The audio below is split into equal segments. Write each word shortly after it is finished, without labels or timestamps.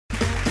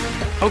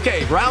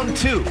Okay, round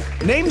two.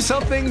 Name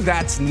something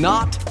that's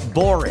not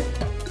boring.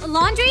 A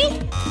laundry?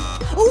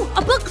 Ooh, a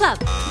book club.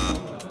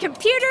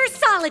 Computer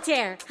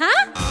solitaire,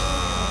 huh?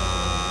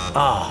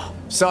 Ah,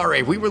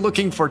 sorry, we were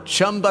looking for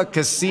Chumba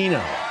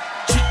Casino.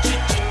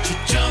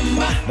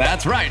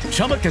 That's right,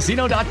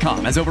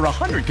 ChumbaCasino.com has over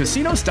 100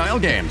 casino-style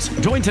games.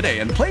 Join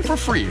today and play for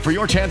free for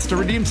your chance to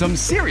redeem some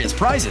serious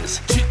prizes.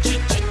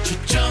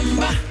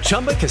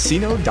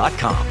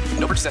 ChumbaCasino.com.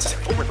 No purchase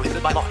necessary. Void where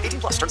prohibited by law.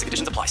 18 plus. Terms and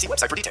conditions apply. See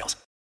website for details.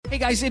 Hey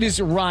guys, it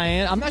is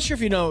Ryan. I'm not sure if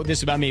you know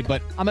this about me,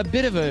 but I'm a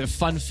bit of a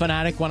fun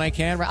fanatic when I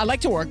can. I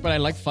like to work, but I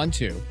like fun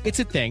too. It's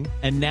a thing.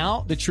 And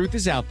now the truth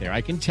is out there.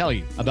 I can tell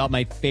you about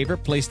my favorite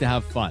place to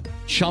have fun.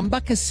 Chumba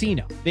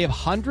Casino. They have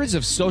hundreds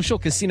of social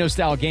casino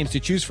style games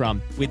to choose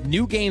from with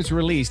new games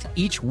released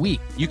each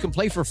week. You can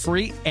play for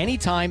free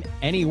anytime,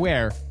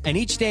 anywhere. And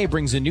each day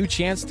brings a new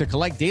chance to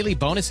collect daily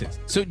bonuses.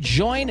 So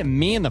join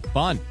me in the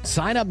fun.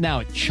 Sign up now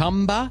at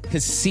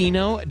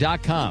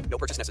ChumbaCasino.com. No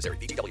purchase necessary.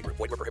 VGW Group.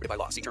 Void where prohibited by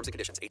law. See terms and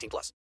conditions. 18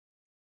 plus.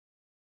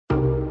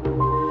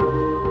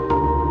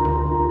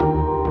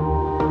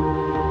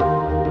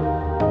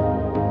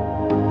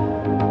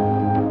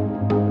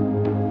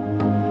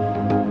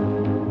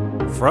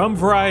 From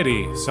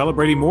Variety,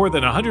 celebrating more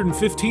than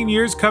 115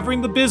 years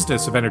covering the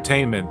business of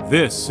entertainment,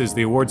 this is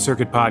the Award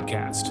Circuit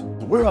Podcast.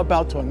 We're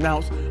about to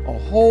announce a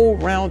whole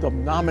round of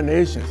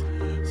nominations.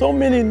 So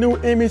many new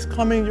Emmys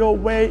coming your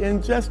way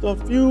in just a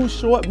few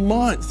short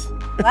months.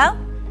 Well,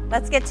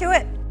 let's get to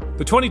it.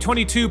 The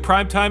 2022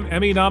 Primetime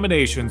Emmy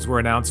nominations were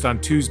announced on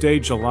Tuesday,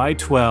 July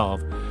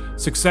 12.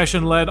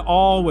 Succession led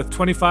all with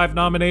 25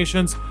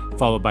 nominations,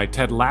 followed by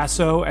Ted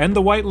Lasso and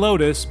The White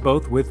Lotus,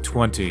 both with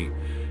 20.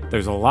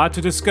 There's a lot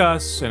to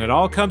discuss, and it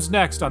all comes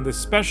next on this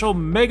special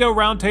mega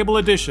roundtable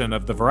edition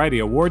of the Variety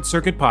Award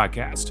Circuit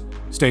Podcast.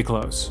 Stay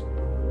close.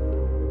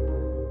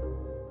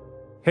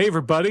 Hey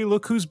everybody,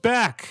 look who's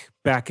back.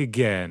 Back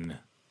again.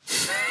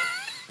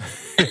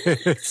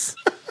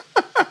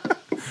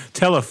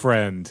 Tell a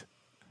friend.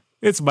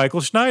 It's Michael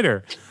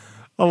Schneider,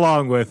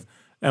 along with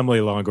Emily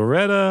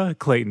Longeretta,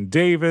 Clayton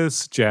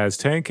Davis, Jazz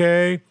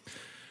Tanke.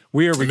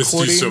 We are recording missed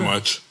you so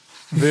much.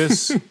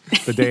 This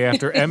the day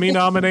after Emmy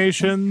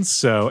nominations,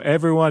 so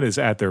everyone is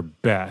at their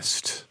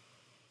best.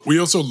 We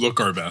also look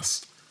our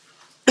best.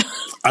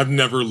 I've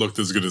never looked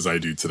as good as I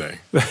do today.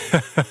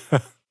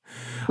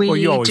 We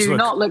well, do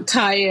not look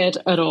tired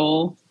at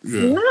all.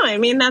 Yeah. No, I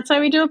mean, that's why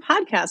we do a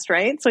podcast,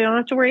 right? So we don't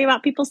have to worry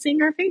about people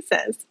seeing our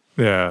faces.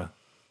 Yeah.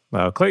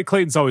 Well,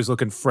 Clayton's always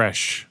looking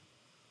fresh.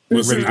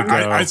 Listen, ready to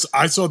go.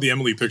 I saw the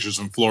Emily pictures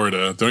from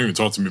Florida. Don't even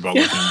talk to me about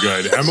looking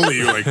good.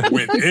 Emily,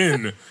 went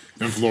in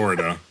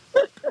Florida.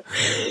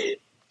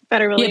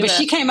 Better believe Yeah, but it.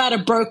 she came out a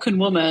broken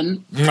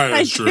woman.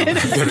 That is true.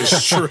 That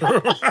is true.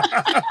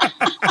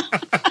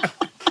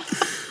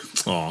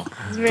 Aw.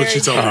 But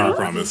she told me her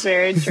promise. It's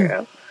very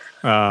true.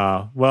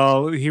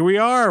 Well, here we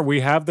are.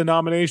 We have the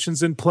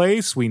nominations in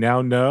place. We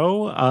now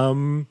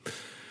know.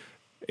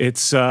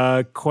 It's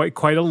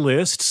quite a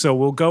list, so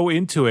we'll go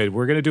into it.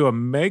 We're going to do a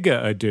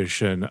mega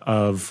edition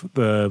of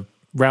the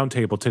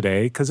roundtable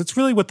today because it's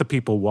really what the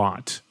people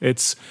want.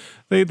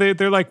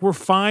 They're like, we're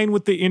fine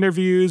with the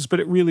interviews, but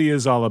it really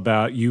is all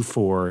about you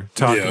four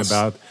talking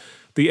about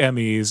the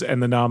Emmys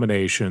and the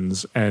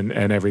nominations and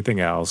everything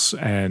else.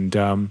 And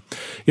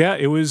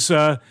it was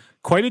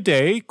quite a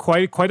day,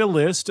 quite a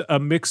list, a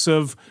mix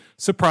of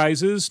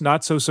surprises,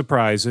 not so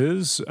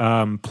surprises,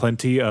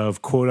 plenty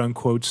of quote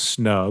unquote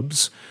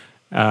snubs.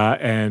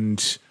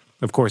 And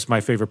of course,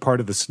 my favorite part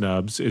of the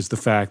snubs is the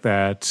fact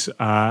that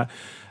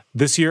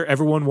this year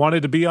everyone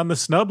wanted to be on the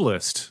snub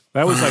list.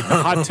 That was like the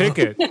hot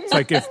ticket. It's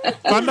like, if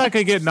I'm not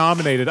going to get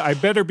nominated, I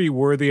better be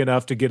worthy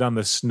enough to get on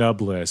the snub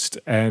list.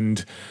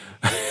 And,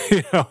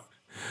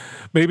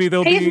 maybe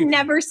they'll be... I've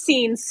never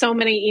seen so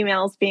many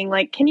emails being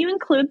like, can you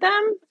include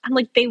them? I'm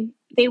like, they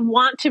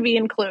want to be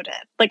included.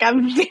 Like,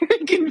 I'm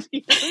very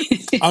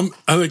confused.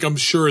 I'm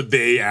sure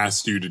they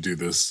asked you to do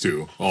this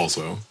too,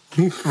 also.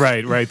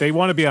 Right. They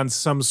want to be on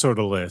some sort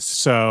of list.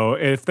 So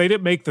if they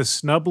didn't make the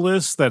snub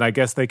list, then I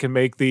guess they can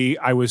make the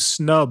I was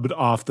snubbed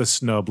off the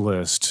snub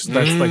list.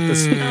 That's like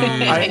this.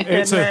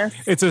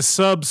 It's a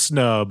sub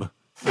snub.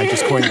 I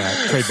just coined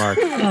that trademark.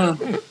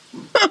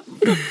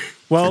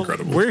 Well,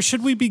 incredible. Where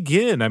should we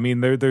begin? I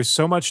mean, there's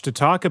so much to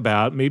talk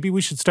about. Maybe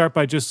we should start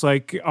by just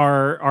like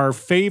our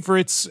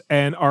favorites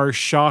and our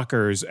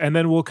shockers, and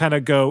then we'll kind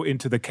of go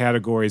into the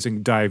categories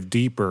and dive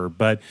deeper.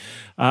 But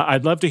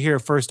I'd love to hear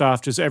first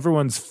off just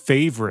everyone's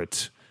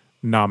favorite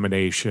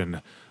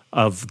nomination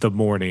of the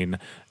morning,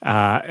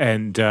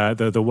 and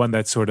the one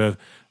that sort of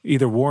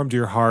either warmed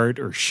your heart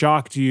or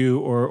shocked you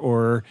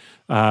or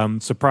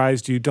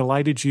surprised you,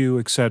 delighted you,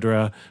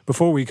 etc.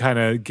 Before we kind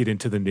of get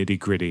into the nitty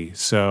gritty.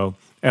 So,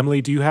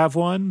 Emily, do you have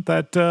one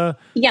that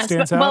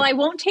stands out? Well, I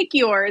won't take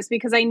yours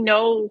because I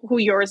know who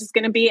yours is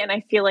going to be, and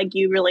I feel like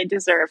you really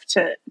deserve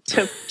to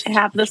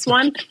have this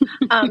one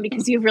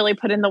because you've really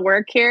put in the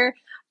work here.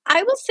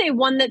 I will say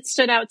one that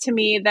stood out to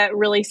me that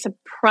really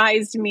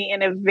surprised me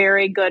in a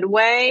very good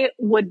way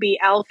would be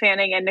Elle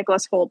Fanning and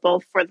Nicholas Hoult,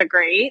 both for The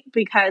Great,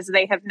 because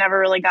they have never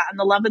really gotten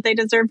the love that they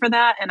deserve for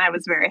that, and I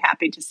was very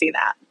happy to see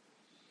that.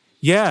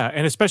 Yeah,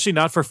 and especially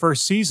not for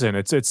first season.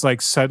 It's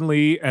like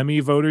suddenly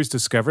Emmy voters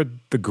discovered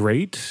The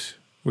Great,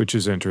 which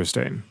is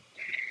interesting.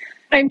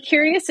 I'm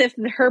curious if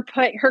her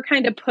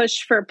kind of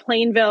push for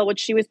Plainville, which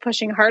she was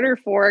pushing harder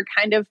for,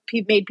 kind of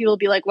made people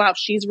be like, wow,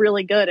 she's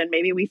really good. And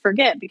maybe we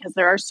forget because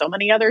there are so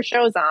many other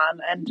shows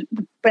on. And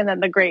then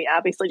The Great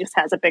obviously just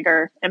has a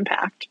bigger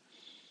impact.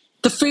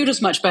 The food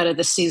was much better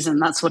this season.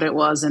 That's what it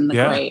was in The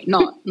Great,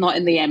 not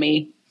in the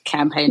Emmy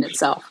campaign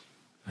itself.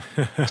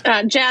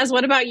 Jazz,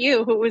 what about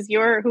you? Who was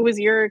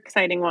your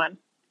exciting one?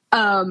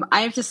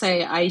 I have to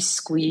say I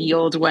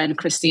squealed when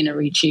Christina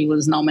Ricci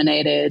was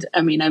nominated.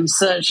 I mean,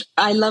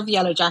 I love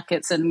Yellow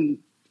Jackets and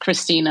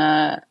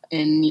Christina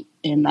in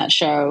that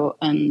show,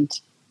 and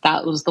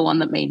that was the one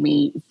that made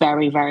me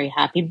very, very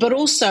happy. But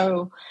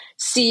also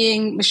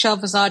seeing Michelle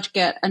Visage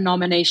get a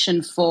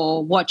nomination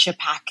for What You're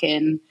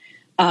Packing,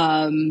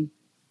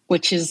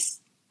 which is,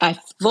 I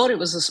thought it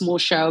was a small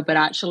show, but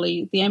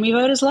actually the Emmy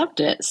voters loved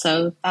it.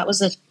 So that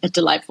was a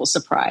delightful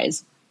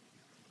surprise.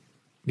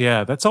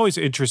 Yeah, that's always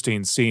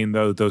interesting seeing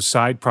those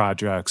side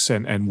projects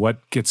and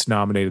what gets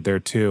nominated there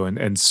too,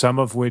 and some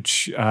of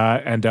which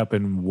end up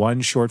in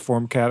one short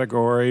form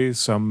category,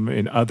 some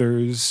in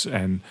others,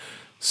 and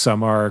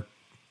some are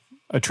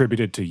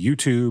attributed to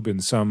YouTube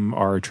and some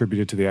are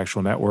attributed to the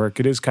actual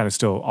network. It is kind of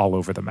still all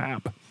over the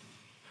map.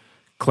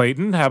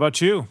 Clayton, how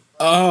about you?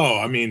 Oh,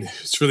 I mean,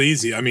 it's really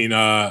easy. I mean,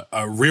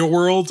 Real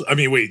World. I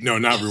mean, wait, no,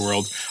 not Real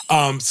World.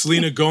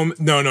 Selena Gomez.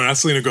 No, not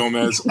Selena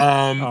Gomez.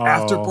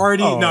 After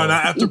Party. No, not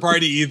After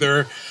Party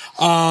either.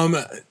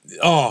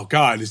 Oh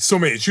God, it's so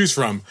many to choose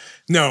from.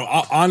 No,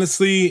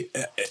 honestly,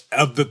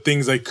 of the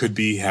things I could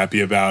be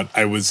happy about,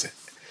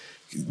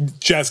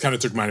 Jazz kind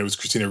of took mine. It was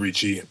Christina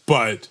Ricci,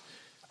 but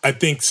I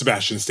think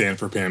Sebastian Stan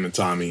for Pam and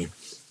Tommy,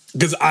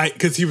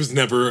 because he was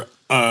never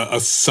a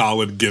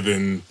solid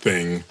given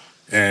thing,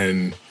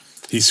 and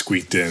he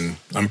squeaked in.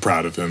 I'm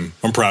proud of him.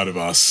 I'm proud of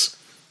us.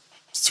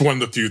 It's one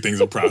of the few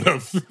things I'm proud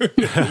of in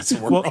this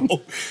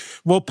world.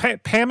 Well,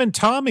 Pam and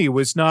Tommy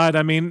was not,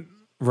 I mean,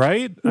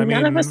 right?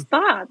 None of us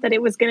thought that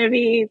it was going to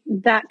be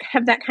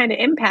have that kind of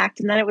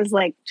impact. And then it was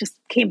like, just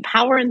came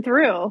powering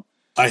through.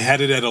 I had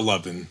it at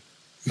 11.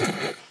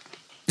 I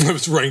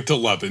was ranked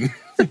 11.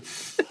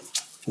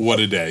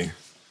 What a day.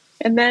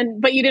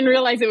 But you didn't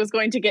realize it was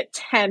going to get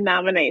 10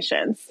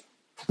 nominations.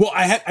 Well,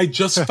 I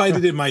justified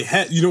it in my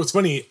head. You know, it's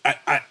funny.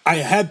 I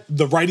had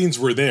the writings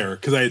were there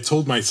because I had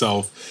told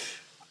myself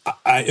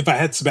if I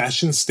had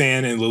Sebastian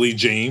Stan and Lily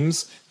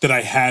James, that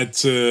I had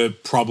to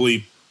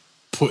probably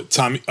put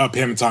Pam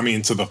and Tommy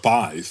into the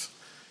 5.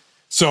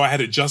 So I had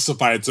to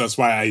justify it. So that's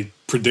why I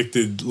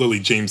predicted Lily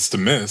James to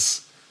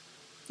miss,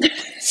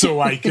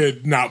 so I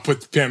could not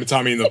put Pam and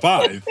Tommy in the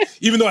 5,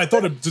 even though I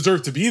thought it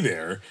deserved to be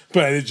there.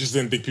 But I just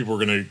didn't think people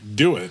were going to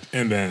do it.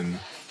 And then,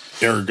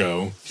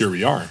 ergo, here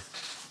we are.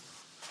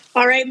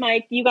 All right,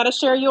 Mike, you got to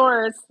share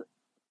yours.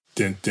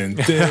 Dun, dun,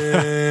 dun.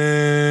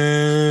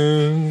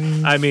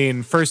 I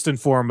mean, first and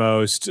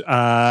foremost,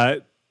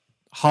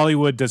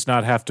 Hollywood does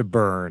not have to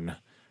burn.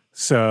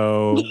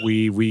 So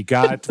we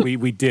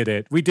did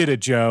it. We did it,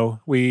 Joe.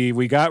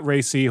 We got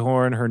Ray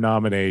Seahorn her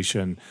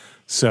nomination.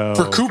 So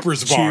for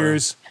Cooper's Bar.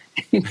 Cheers.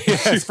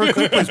 Yes, for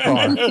Cooper's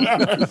Bar.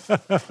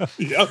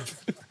 Yep.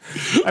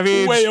 I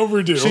mean, way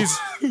overdue.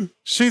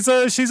 She's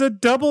a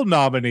double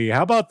nominee.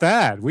 How about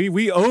that?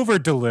 We over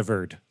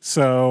delivered.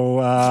 So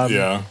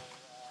yeah.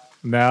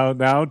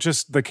 Now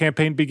just the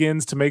campaign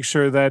begins to make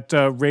sure that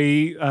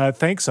Ray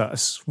thanks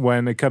us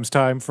when it comes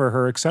time for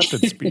her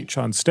acceptance speech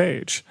on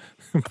stage.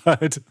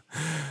 But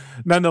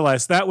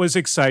nonetheless, that was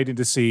exciting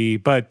to see.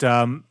 But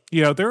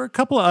there are a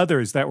couple of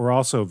others that were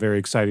also very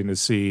exciting to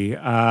see.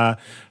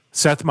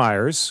 Seth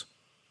Meyers,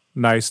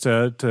 nice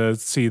to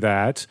see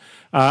that.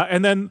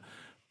 And then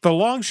the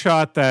long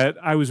shot that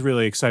I was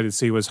really excited to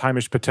see was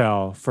Hamish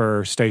Patel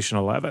for Station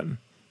 11,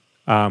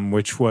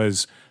 which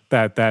was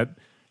that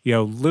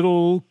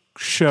little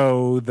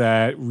show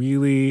that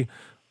really,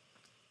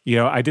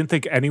 I didn't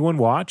think anyone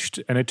watched,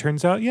 and it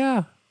turns out,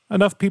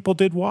 enough people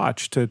did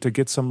watch to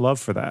get some love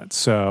for that.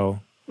 So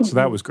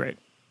that was great.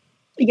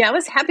 Yeah, I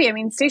was happy. I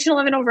mean, Station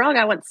 11 overall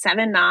got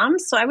 7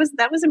 noms, so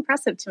that was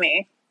impressive to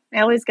me. I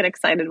always get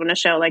excited when a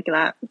show like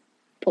that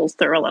pulls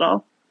through a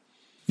little.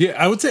 Yeah,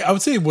 I would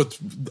say what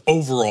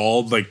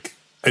overall,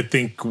 I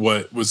think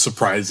what was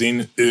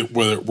surprising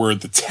were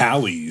the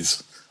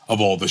tallies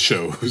of all the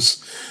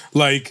shows.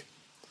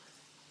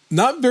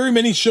 Not very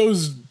many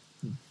shows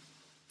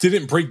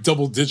didn't break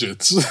double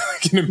digits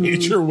in a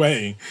major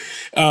way,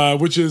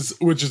 which is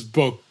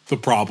both the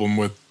problem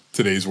with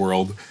today's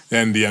world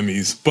and the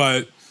Emmys.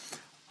 But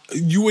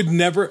you would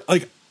never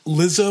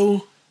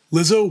Lizzo,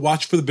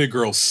 Watch for the Big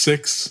Girl,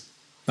 6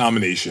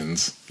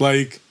 nominations.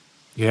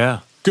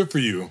 Yeah. Good for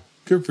you.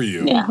 Good for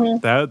you.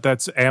 Yeah.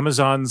 That's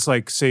Amazon's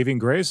like saving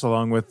grace,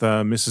 along with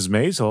Mrs.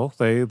 Maisel.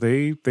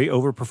 They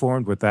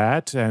overperformed with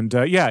that, and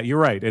yeah, you're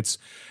right. It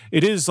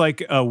is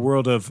like a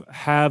world of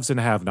haves and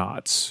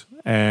have-nots,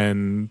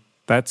 and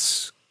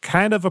that's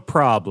kind of a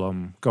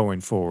problem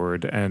going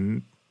forward.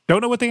 And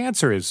don't know what the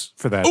answer is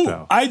for that,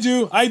 though. I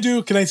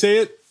do. Can I say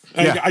it?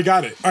 Yeah. I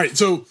got it. All right.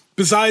 So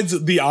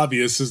besides the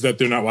obvious is that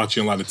they're not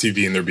watching a lot of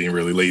TV and they're being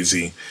really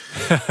lazy.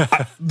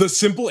 The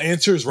simple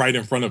answer is right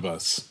in front of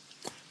us.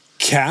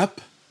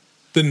 Cap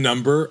the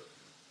number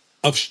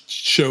of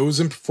shows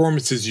and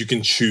performances you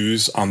can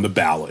choose on the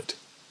ballot.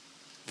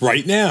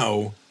 Right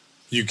now,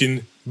 you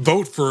can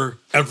vote for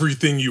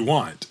everything you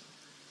want.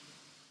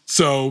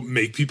 So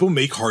make people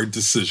make hard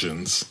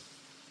decisions.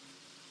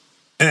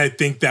 And I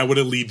think that would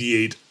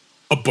alleviate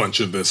a bunch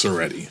of this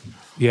already.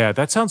 Yeah,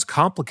 that sounds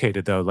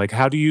complicated, though. Like,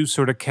 how do you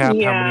sort of cap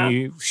how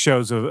many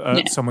shows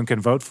someone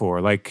can vote for?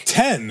 Like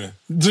 10.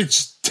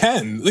 Just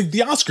 10. Like, the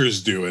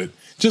Oscars do it.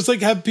 Just,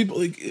 like, have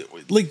people,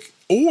 like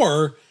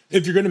or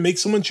if you're going to make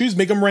someone choose,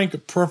 make them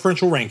rank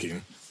preferential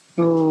ranking.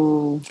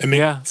 Ooh. And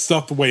make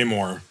stuff way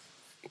more.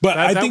 But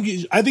I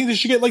think they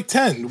should get, like,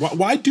 10.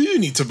 Why do you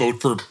need to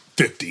vote for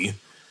 50?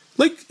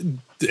 Like,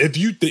 if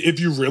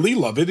you really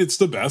love it, it's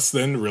the best,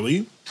 then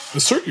really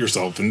assert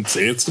yourself and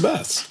say it's the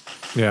best.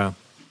 Yeah.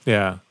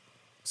 Yeah.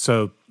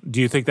 So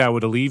do you think that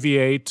would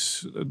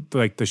alleviate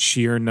like the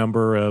sheer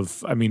number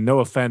of, I mean, no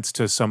offense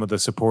to some of the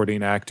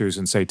supporting actors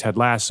in, say, Ted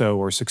Lasso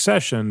or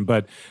Succession,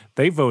 but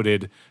they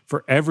voted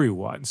for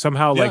everyone.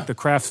 Somehow, like the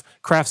craft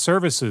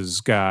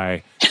services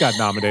guy got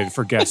nominated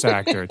for guest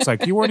actor. It's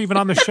like you weren't even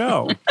on the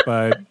show,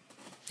 but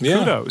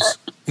kudos.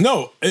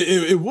 No,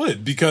 it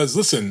would, because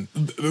listen,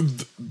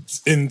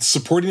 in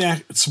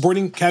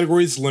supporting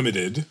categories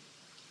limited,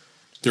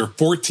 there are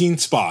 14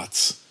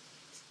 spots.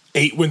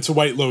 8 went to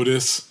White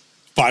Lotus.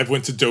 5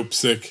 went to Dope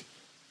Sick,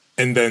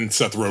 and then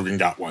Seth Rogen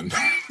got one.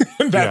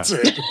 That's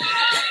it.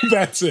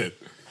 That's it.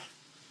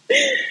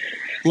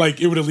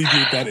 Like, it would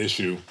alleviate that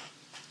issue.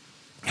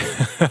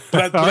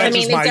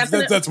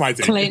 That's my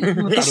take.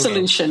 The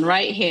solution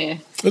right here.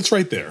 It's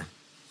right there.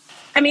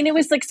 I mean, it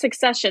was like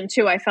Succession,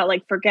 too. I felt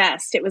like for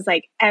guest, it was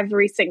like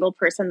every single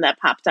person that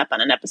popped up on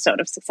an episode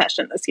of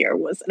Succession this year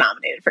was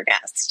nominated for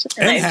guest.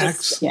 And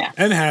Hacks.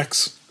 And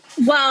Hacks.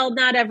 Well,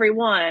 not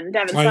everyone.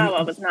 Devin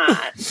Sawa was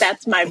not.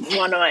 That's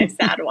one of my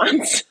sad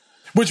ones.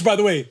 Which, by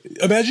the way,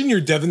 imagine you're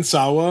Devin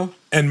Sawa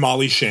and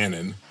Molly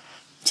Shannon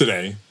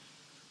today.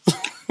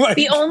 Like,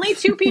 the only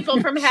 2 people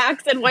from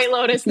Hacks and White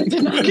Lotus that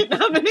did not get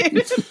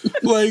nominated.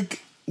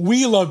 Like,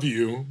 we love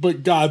you,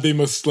 but God, they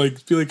must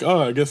like be like,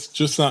 oh, I guess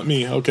just not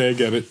me. Okay, I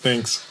get it.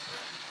 Thanks.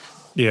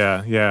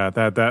 Yeah.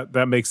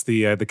 That makes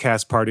the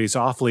cast parties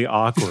awfully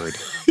awkward.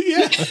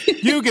 Yeah.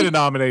 You get a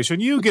nomination.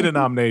 You get a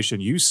nomination.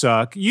 You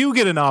suck. You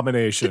get a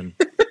nomination.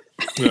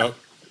 Yep.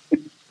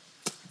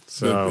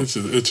 So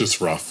it's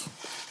just rough.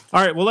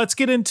 All right. Well, let's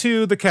get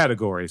into the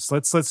categories.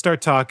 Let's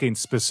start talking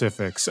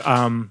specifics.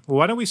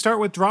 Why don't we start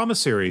with drama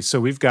series? So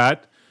we've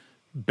got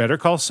Better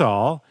Call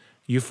Saul,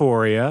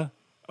 Euphoria,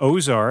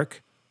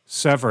 Ozark,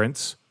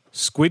 Severance,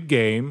 Squid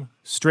Game,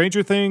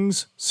 Stranger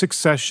Things,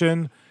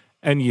 Succession,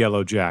 and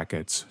Yellow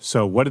Jackets.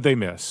 So what did they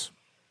miss?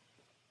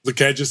 Look,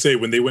 can I just say,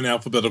 when they went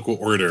alphabetical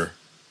order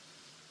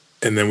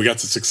and then we got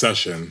to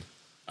Succession,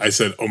 I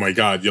said, oh my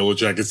God, Yellow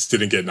Jackets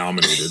didn't get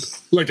nominated.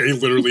 Like, I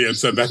literally had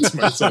said that to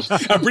myself.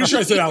 I'm pretty sure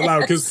I said it out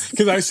loud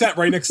because I sat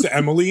right next to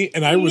Emily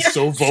and I was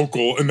so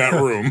vocal in that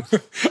room.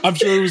 I'm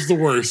sure it was the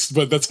worst,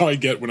 but that's how I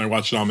get when I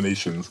watch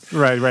nominations.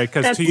 Right.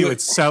 Because to you,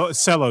 it's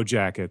Cello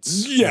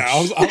Jackets.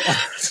 Yeah.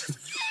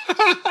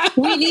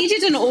 We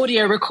needed an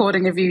audio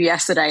recording of you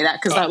yesterday,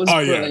 because that was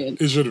brilliant.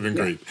 Yeah, it should have been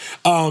great.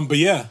 But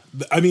yeah,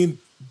 I mean,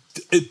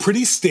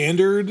 pretty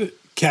standard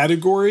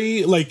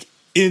category. Like,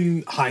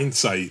 in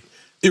hindsight,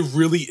 it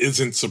really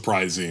isn't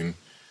surprising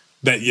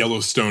that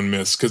Yellowstone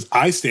missed, because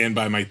I stand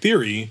by my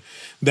theory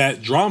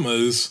that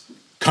dramas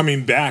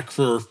coming back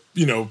for,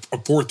 a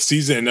 4th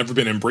season and never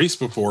been embraced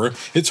before,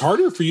 it's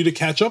harder for you to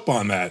catch up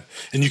on that.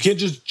 And you can't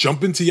just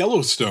jump into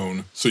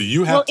Yellowstone. So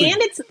you have to...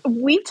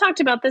 and we've talked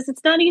about this.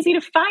 It's not easy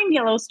to find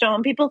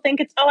Yellowstone. People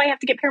think I have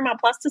to get Paramount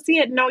Plus to see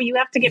it. No, you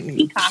have to get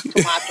Peacock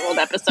to watch old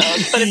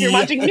episodes. But if you're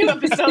watching new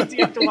episodes,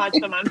 you have to watch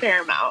them on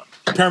Paramount.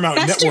 Paramount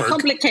That's Network. Too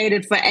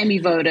complicated for Emmy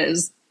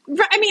voters.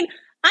 I mean,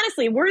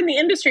 honestly, we're in the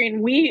industry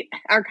and we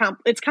are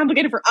it's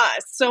complicated for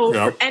us. So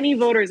for any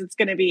voters, it's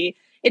going to be,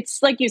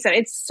 it's like you said,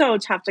 it's so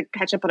tough to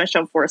catch up on a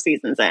show 4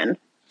 seasons in.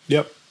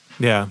 Yep.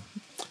 Yeah.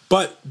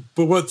 But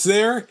what's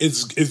there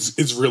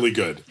is really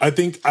good.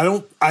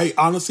 I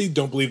honestly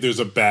don't believe there's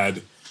a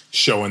bad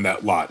show in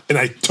that lot. And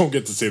I don't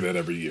get to say that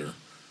every year.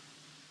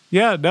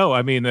 Yeah, no,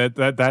 I mean,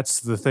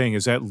 that's the thing,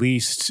 is at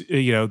least,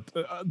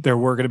 there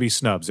were going to be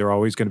snubs. There are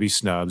always going to be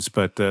snubs.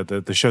 But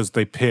the shows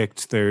they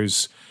picked,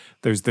 there's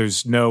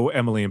no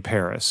Emily in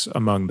Paris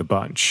among the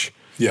bunch.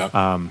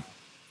 Yeah.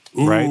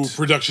 Right?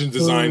 Production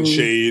design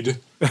shade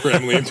for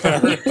Emily in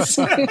Paris.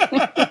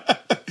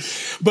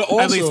 But also,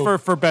 at least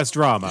for best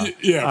drama.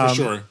 Yeah, for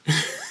sure.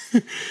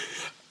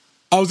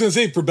 I was going to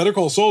say, for Better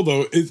Call Saul,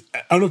 though,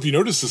 I don't know if you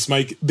noticed this,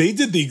 Mike, they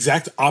did the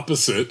exact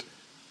opposite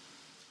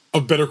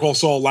of Better Call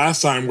Saul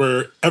last time,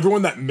 where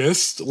everyone that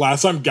missed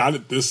last time got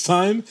it this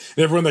time,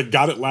 and everyone that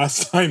got it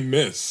last time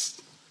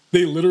missed.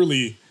 They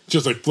literally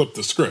just like flipped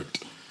the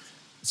script.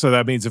 So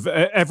that means if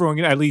everyone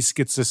at least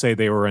gets to say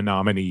they were a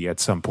nominee at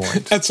some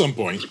point. At some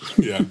point,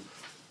 yeah.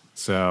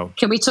 So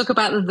can we talk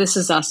about the This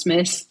Is Us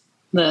miss?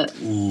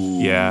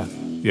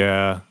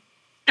 Yeah.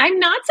 I'm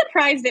not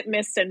surprised it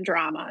missed in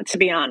drama, to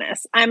be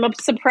honest. I'm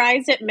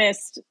surprised it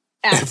missed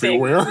acting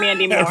everywhere.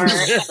 Mandy Moore.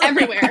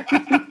 Everywhere.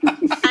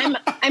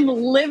 I'm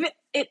livid.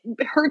 It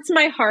hurts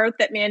my heart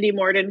that Mandy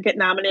Moore didn't get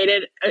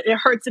nominated. It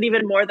hurts it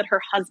even more that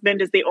her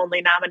husband is the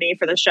only nominee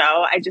for the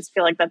show. I just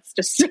feel like that's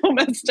just so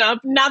messed up.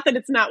 Not that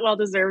it's not well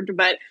deserved,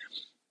 but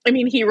I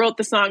mean, he wrote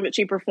the song that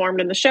she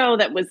performed in the show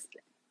that was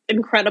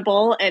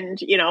incredible and,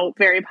 you know,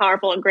 very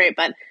powerful and great.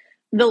 But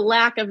the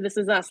lack of This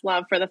Is Us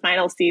love for the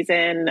final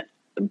season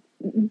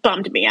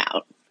bummed me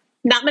out.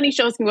 Not many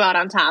shows can go out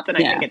on top, and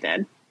I think it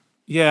did.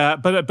 Yeah,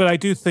 but I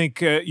do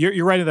think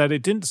you're right in that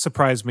it didn't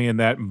surprise me in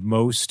that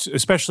most,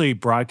 especially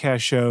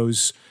broadcast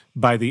shows,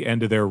 by the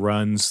end of their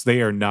runs,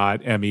 they are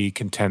not Emmy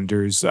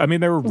contenders. I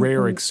mean, there are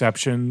rare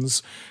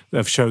exceptions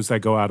of shows that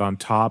go out on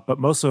top, but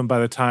most of them, by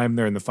the time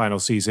they're in the final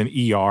season,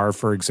 ER,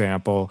 for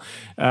example,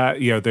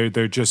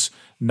 they're just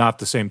not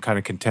the same kind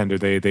of contender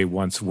they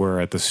once were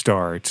at the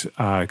start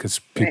because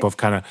people have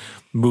kind of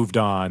moved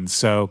on.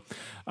 So,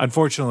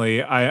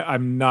 unfortunately,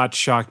 I'm not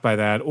shocked by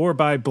that or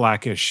by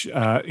Blackish,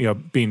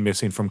 being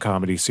missing from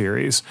comedy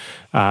series.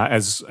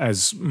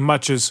 As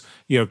much as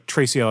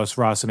Tracy Ellis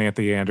Ross and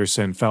Anthony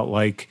Anderson felt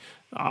like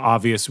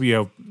obvious,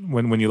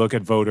 when you look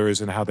at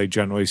voters and how they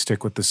generally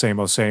stick with the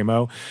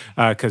same-o,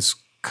 because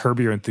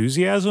Curb Your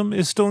Enthusiasm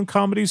is still in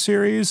comedy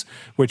series,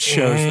 which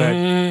shows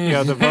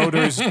that the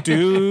voters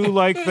do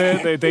like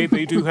that. They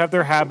do have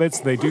their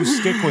habits. They do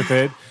stick with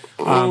it.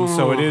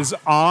 So it is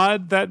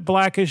odd that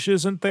Blackish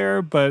isn't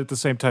there, but at the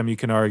same time, you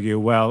can argue,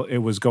 well, it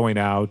was going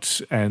out,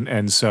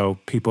 and so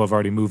people have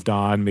already moved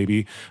on.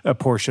 Maybe a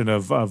portion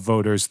of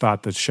voters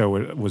thought the show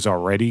was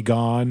already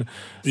gone.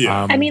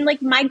 Yeah, I mean,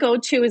 like my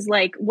go-to is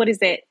like, what is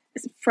it?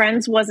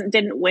 Friends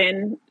didn't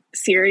win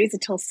series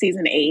until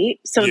season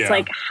 8, so it's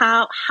like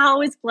how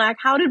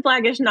did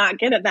Blackish not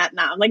get it that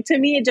now? Like, to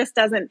me, it just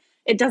doesn't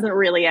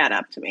really add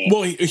up to me.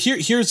 Well,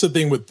 here's the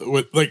thing with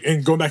like,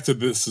 and going back to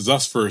This Is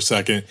Us for a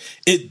second,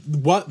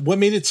 what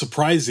made it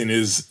surprising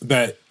is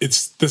that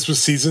this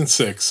was season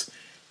 6.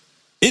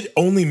 It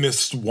only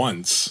missed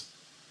once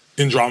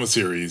in drama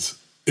series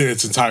in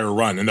its entire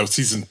run, and that was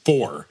season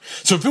 4.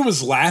 So if it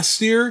was last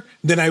year,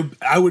 then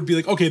I would be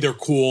like, okay, they're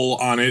cool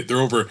on it,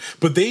 they're over.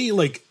 But they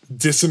like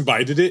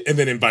disinvited it and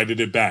then invited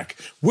it back,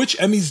 which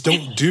Emmys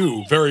don't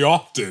do very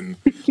often.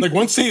 Like,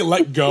 once they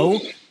let go,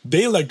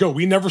 they let go.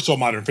 We never saw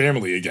Modern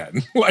Family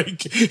again.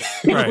 Like,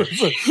 right.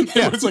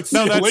 it was like,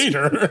 see you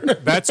later.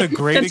 That's a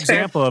great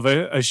example of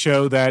a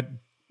show that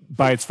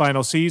by its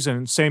final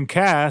season, same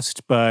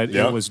cast, but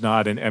it was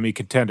not an Emmy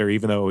contender,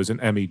 even though it was an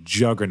Emmy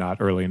juggernaut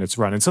early in its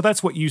run. And so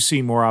that's what you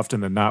see more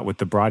often than not with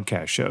the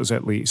broadcast shows,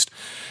 at least.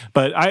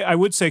 But I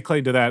would say,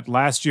 Clay, to that,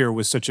 last year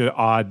was such an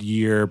odd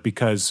year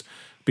because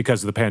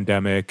of the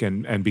pandemic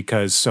and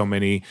because so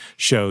many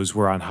shows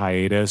were on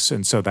hiatus.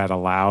 And so that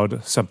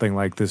allowed something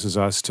like This Is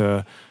Us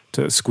to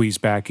squeeze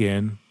back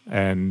in.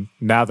 And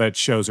now that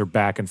shows are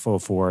back in full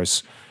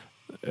force,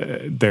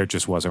 there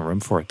just wasn't room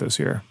for it this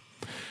year.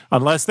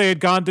 Unless they had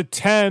gone to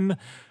 10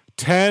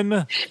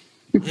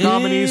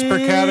 nominees per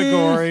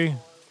category.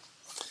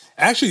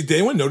 Actually, did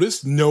anyone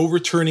notice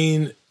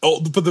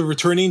neither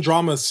returning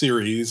drama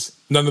series,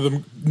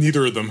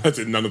 neither of them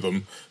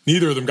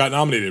got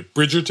nominated.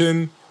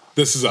 Bridgerton,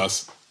 This Is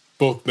Us,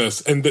 both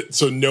missed. And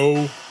so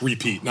no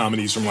repeat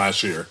nominees from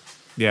last year.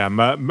 Yeah,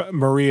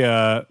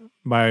 Maria,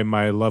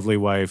 my lovely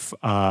wife,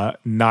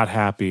 not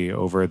happy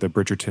over the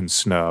Bridgerton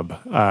snub.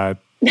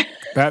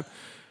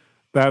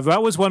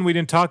 That was one we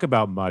didn't talk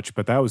about much,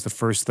 but that was the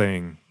first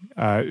thing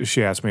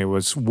she asked me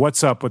was,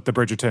 what's up with the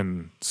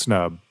Bridgerton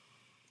snub?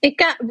 It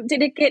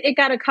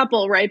got a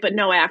couple, right? But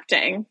no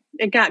acting.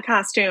 It got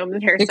costume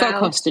and hairstyle. It got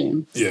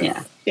costume.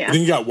 Yeah. I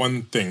think you got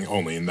one thing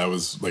only, and that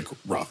was like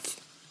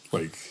rough.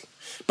 Like,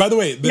 by the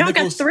way, it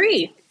got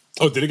 3.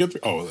 Oh, did it get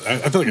 3? Oh,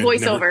 I feel like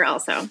voiceover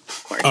also,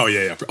 of course. Oh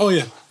yeah. Oh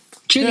yeah.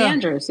 Julie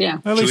Andrews, yeah.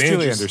 At least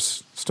Julie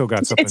Andrews still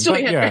got something. It's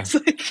Julie Andrews.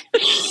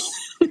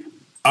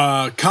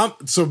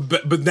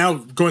 But now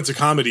going to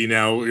comedy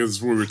now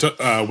is where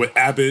we're with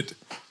Abbott,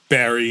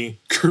 Barry,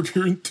 Curb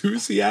Your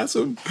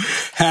Enthusiasm,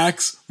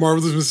 Hacks,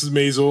 Marvelous Mrs.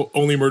 Maisel,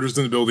 Only Murders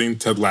in the Building,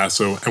 Ted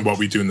Lasso, and What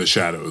We Do in the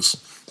Shadows.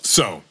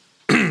 So,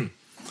 I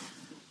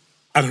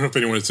don't know if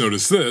anyone has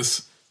noticed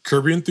this.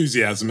 Curb Your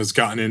Enthusiasm has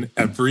gotten in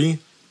every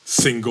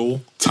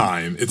single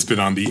time it's been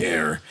on the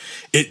air.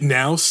 It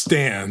now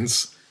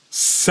stands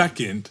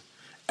second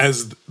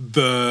as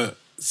the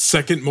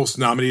second most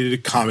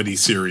nominated comedy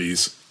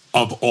series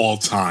of all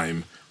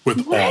time,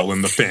 with All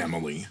in the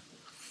Family.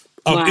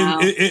 Wow.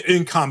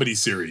 In comedy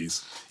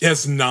series. It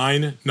has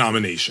 9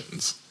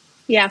 nominations.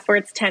 Yeah, for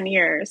its 10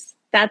 years.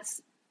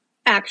 That's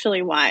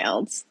actually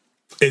wild.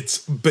 It's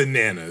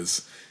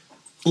bananas.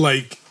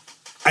 Like,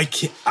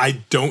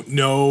 I don't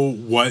know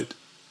what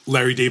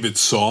Larry David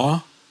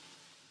saw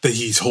that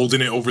he's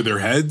holding it over their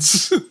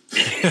heads.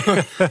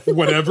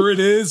 Whatever it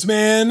is,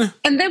 man.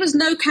 And there was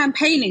no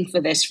campaigning for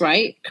this,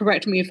 right?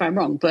 Correct me if I'm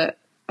wrong, but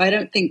I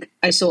don't think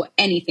I saw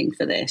anything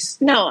for this.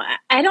 No,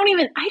 I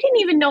didn't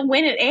even know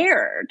when it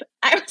aired.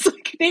 I was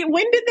like,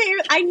 when did they air?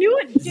 I knew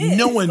it did.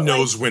 No one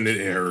knows when it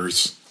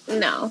airs.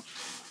 No.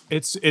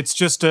 It's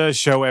just a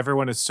show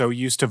everyone is so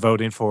used to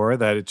voting for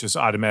that it just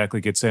automatically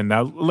gets in.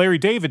 Now, Larry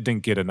David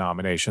didn't get a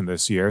nomination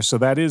this year, so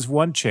that is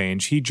one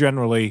change. He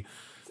generally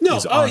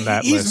is on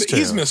that list too.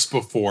 He's missed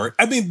before.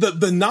 I mean,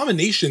 the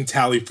nomination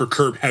tally for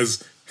Curb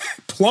has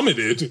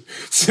plummeted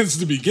since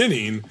the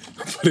beginning,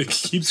 but it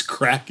keeps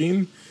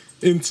cracking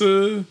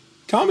into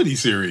comedy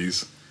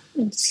series.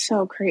 It's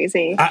so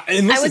crazy.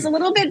 And listen, I was a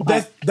little bit...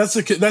 That's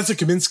a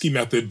Kaminsky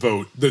method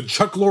vote. The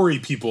Chuck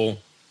Lorre people...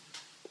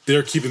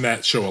 They're keeping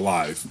that show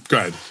alive. Go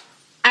ahead.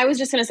 I was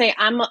just going to say,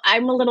 I'm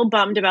a little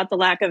bummed about the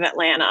lack of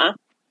Atlanta.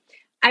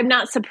 I'm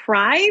not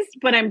surprised,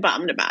 but I'm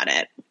bummed about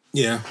it.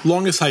 Yeah,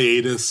 longest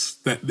hiatus.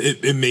 That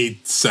it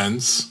made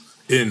sense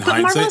in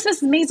hindsight.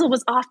 Marvelous Mrs. Maisel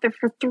was off there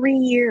for 3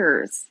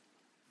 years.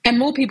 And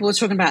more people were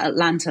talking about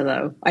Atlanta,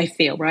 though, I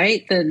feel,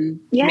 right? Than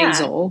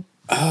Maisel.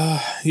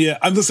 Yeah,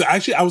 listen,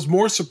 actually, I was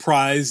more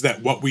surprised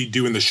that What We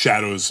Do in the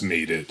Shadows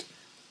made it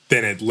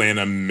than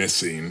Atlanta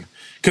missing.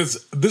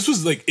 Because this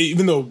was like,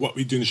 even though What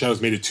We Do in the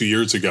Shadows made it 2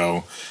 years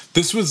ago,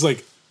 this was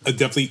like a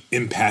definitely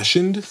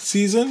impassioned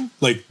season,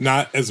 like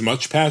not as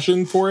much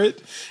passion for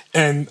it.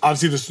 And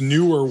obviously this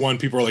newer one,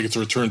 people are like, it's a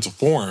return to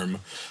form.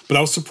 But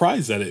I was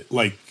surprised that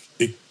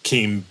it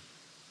came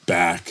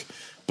back.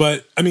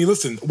 But I mean,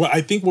 listen,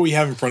 I think what we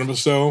have in front of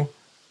us, though,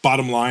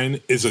 bottom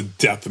line, is a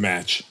death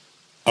match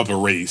of a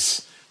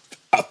race.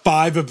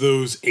 5 of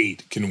those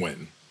 8 can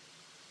win.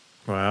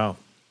 Wow.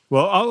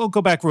 Well, I'll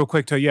go back real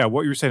quick to,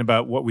 what you were saying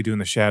about What We Do in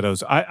the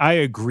Shadows. I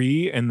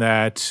agree in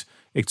that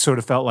it sort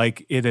of felt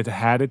like it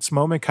had its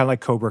moment, kind of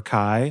like Cobra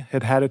Kai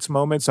had its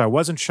moment. So I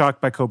wasn't shocked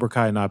by Cobra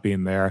Kai not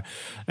being there.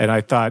 And I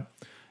thought,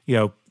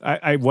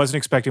 I wasn't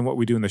expecting What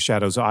We Do in the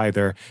Shadows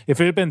either. If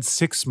it had been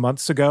 6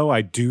 months ago,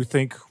 I do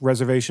think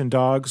Reservation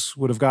Dogs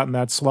would have gotten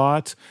that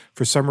slot.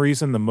 For some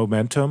reason, the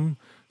momentum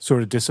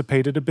sort of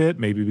dissipated a bit,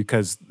 maybe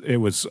because it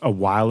was a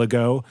while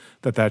ago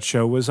that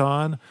show was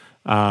on.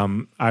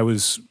 I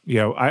was,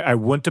 I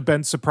wouldn't have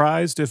been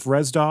surprised if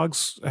Res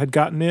Dogs had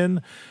gotten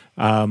in.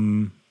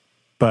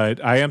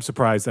 But I am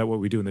surprised that What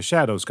We Do in the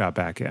Shadows got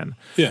back in.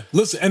 Yeah.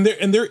 Listen,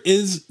 and there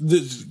is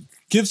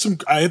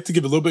I have to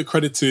give a little bit of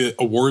credit to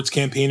awards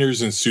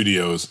campaigners and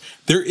studios.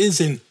 There is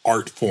an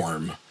art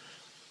form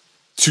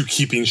to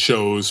keeping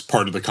shows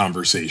part of the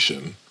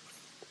conversation.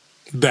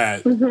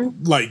 That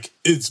like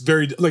it's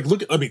very like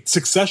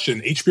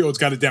Succession, HBO's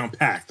got it down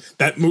packed.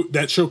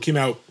 That show came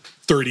out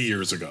 30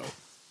 years ago.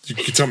 You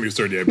can tell me it was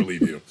 30, I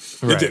believe you.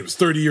 Right. It did. It was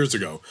 30 years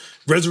ago.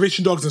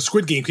 Reservation Dogs and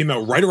Squid Game came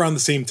out right around the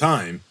same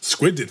time.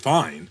 Squid did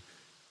fine.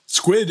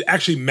 Squid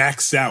actually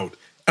maxed out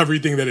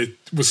everything that it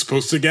was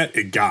supposed to get.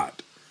 It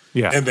got.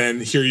 Yeah. And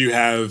then here you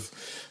have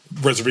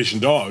Reservation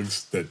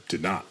Dogs that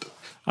did not.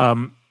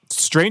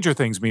 Stranger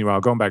Things,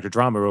 meanwhile, going back to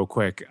drama real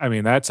quick, I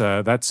mean, that's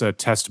a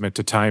testament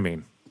to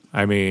timing.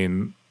 I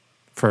mean,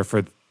 for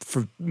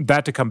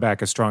that to come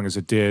back as strong as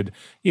it did,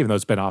 even though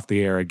it's been off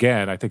the air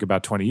again, I think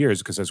about 20 years,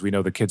 because as we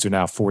know, the kids are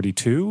now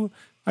 42,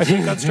 I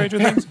think, on Stranger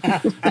Things.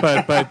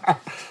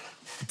 But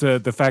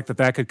the fact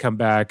that could come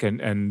back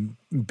and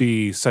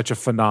be such a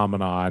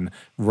phenomenon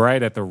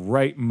right at the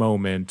right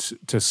moment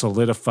to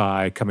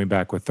solidify coming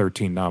back with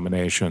 13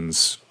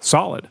 nominations,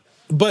 solid.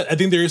 But I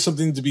think there is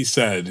something to be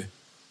said.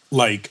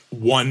 Like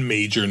one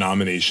major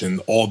nomination,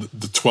 all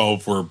the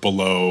 12 were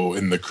below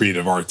in the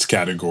creative arts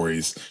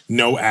categories.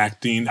 No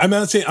acting. I'm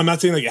not saying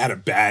like it had a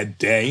bad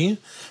day,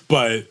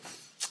 but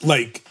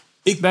like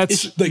it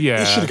should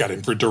have got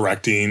in for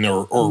directing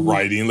or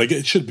writing. Like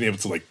it should have been able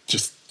to like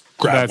just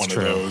grab one of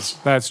those.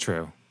 That's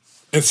true.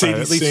 And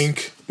Sadie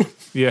Sink.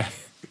 Yeah.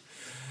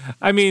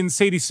 I mean,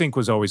 Sadie Sink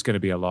was always going to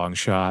be a long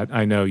shot.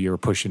 I know you were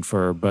pushing for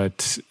her,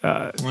 but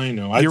I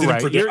know. I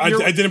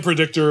didn't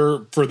predict her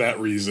for that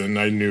reason.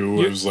 I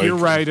knew it was like... You're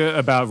right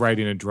about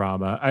writing a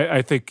drama.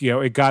 I think,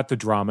 it got the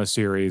drama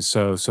series,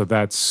 so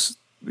that's,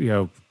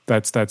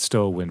 that's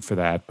still a win for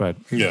that. But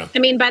yeah. I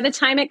mean, by the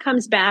time it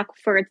comes back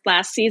for its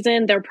last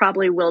season, there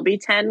probably will be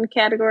 10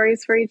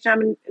 categories for each.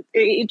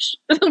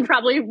 There'll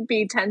probably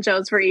be 10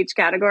 shows for each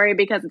category,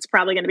 because it's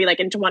probably going to be like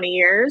in 20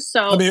 years.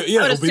 So I would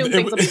assume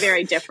things will be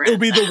very different. It'll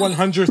be the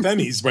 100th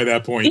Emmys by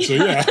that point.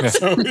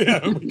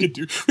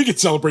 So we could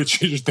celebrate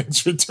Stranger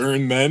Things'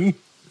 return then.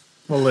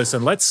 Well,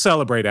 listen, let's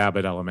celebrate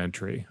Abbott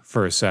Elementary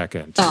for a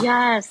second. Oh.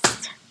 Yes.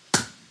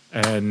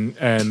 And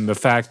the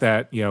fact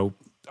that,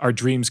 our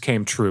dreams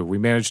came true. We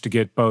managed to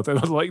get both,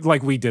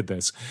 like we did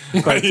this.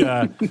 But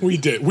we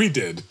did.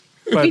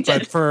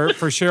 But for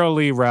Cheryl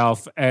Lee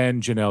Ralph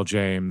and Janelle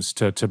James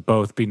to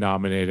both be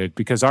nominated,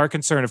 because our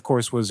concern, of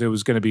course, was it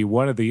was going to be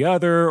one or the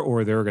other,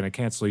 or they were going to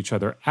cancel each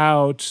other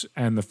out.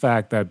 And the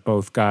fact that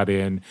both got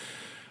in,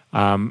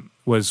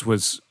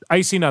 was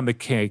icing on the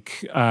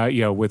cake.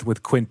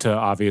 With Quinta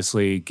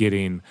obviously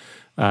getting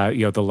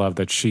the love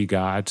that she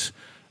got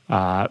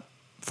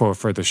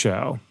for the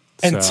show.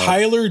 And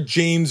Tyler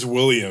James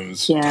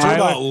Williams, talk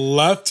about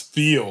left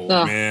field,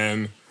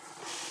 man.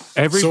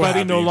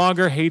 Everybody no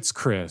longer hates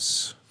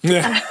Chris.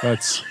 Yeah,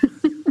 that's.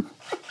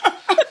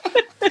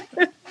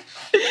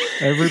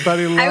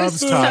 Everybody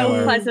loves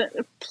Tyler. I was so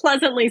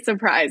pleasantly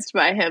surprised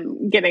by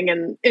him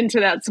getting into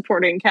that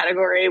supporting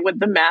category with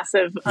the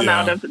massive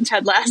amount of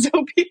Ted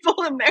Lasso people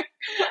in there.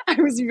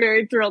 I was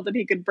very thrilled that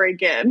he could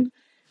break in.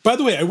 By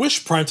the way, I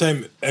wish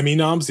Primetime Emmy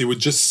noms, they would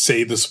just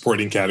say the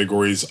supporting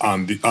categories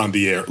on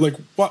the air. Like,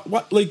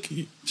 what? Like,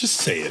 just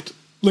say it.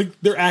 Like,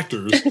 they're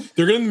actors.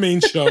 They're in the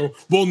main show.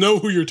 We'll know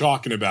who you're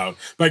talking about.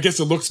 But I guess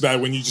it looks bad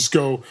when you just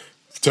go,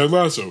 Ted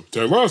Lasso,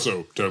 Ted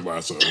Lasso, Ted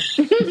Lasso.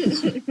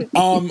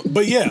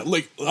 But yeah,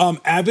 like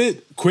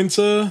Abbott,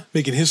 Quinta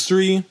making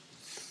history.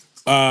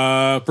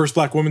 First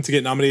Black woman to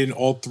get nominated in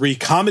all 3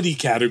 comedy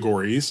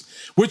categories.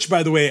 Which,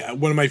 by the way,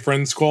 one of my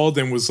friends called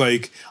and was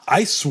like,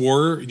 "I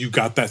swore you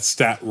got that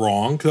stat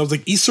wrong," because I was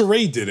like, Issa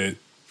Rae did it,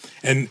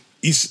 and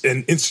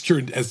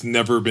Insecure has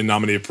never been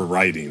nominated for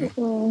writing.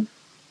 Mm-hmm.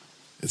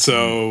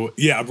 So,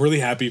 yeah, I'm really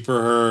happy for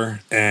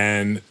her.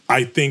 And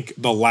I think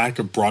the lack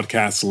of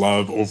broadcast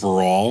love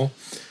overall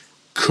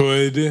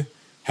could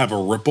have a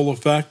ripple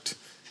effect.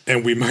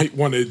 And we might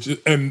want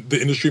to, and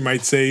the industry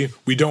might say,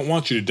 we don't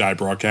want you to die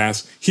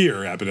broadcast.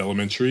 Here, Abbott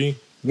Elementary,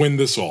 win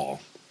this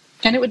all.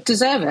 And it would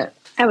deserve it.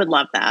 I would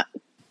love that.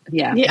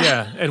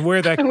 Yeah. And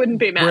where that I wouldn't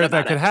be mad where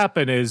about that could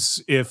happen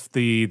is if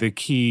the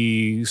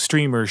key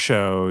streamer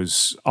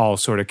shows all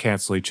sort of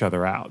cancel each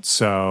other out.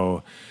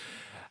 So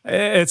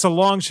it's a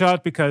long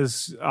shot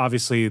because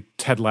obviously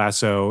Ted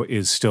Lasso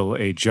is still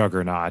a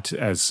juggernaut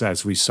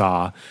as we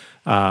saw.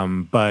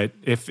 But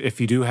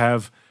if you do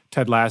have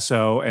Ted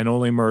Lasso and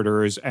Only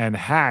Murders and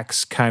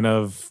Hacks kind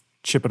of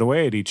chipping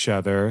away at each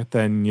other,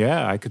 then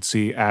yeah, I could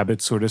see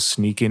Abbott sort of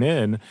sneaking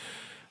in,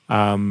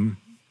 and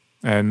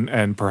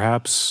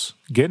perhaps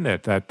getting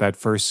it that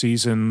first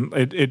season.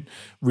 It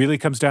really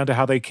comes down to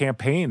how they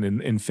campaign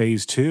in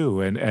phase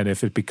 2, and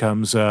if it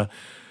becomes a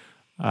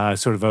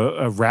sort of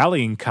a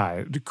rallying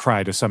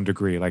cry to some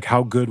degree, like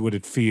how good would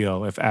it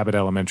feel if Abbott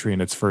Elementary in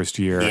its first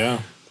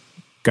year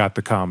got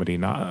the comedy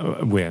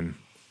win?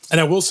 And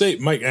I will say,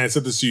 Mike, and I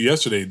said this to you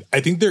yesterday, I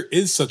think there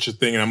is such a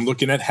thing, and I'm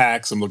looking at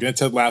Hacks, I'm looking at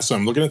Ted Lasso,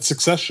 I'm looking at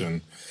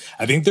Succession.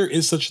 I think there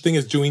is such a thing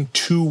as doing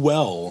too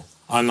well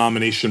on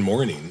nomination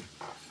morning.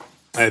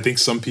 I think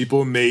some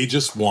people may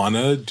just want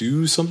to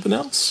do something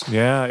else.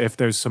 Yeah, if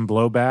there's some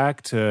blowback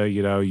to,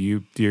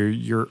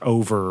 you're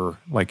over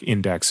like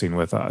indexing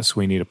with us,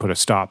 we need to put a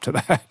stop to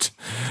that.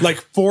 Like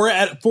 4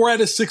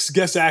 out of 6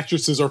 guest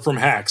actresses are from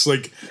Hacks.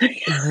 Like,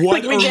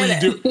 what are we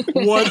doing?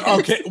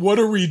 What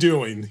are we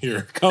doing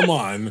here? Come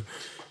on.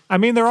 I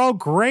mean, they're all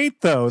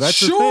great though. That's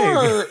the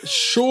thing.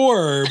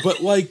 Sure, but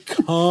let's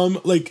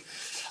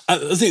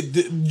say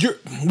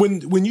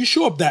when you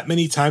show up that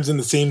many times in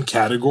the same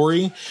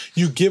category,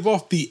 you give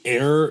off the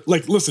air.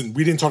 Like, listen,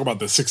 we didn't talk about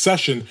the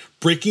Succession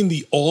breaking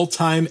the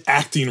all-time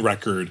acting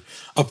record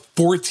of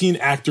 14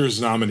 actors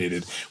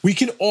nominated. We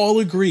can all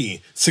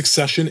agree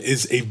Succession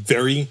is a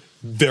very,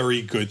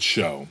 very good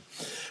show.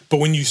 But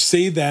when you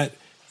say that,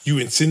 you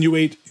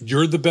insinuate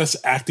you're the best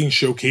acting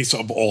showcase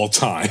of all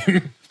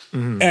time.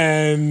 Mm-hmm.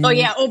 And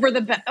over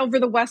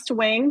the West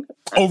Wing,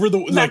 that's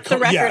the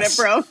record it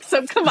broke.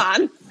 So come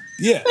on.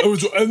 Yeah, it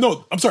was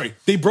no. I'm sorry.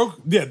 They broke.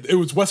 Yeah, it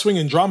was West Wing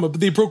and drama,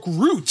 but they broke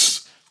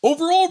Roots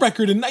overall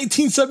record in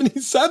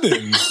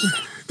 1977.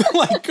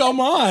 Like, come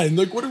on!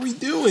 Like, what are we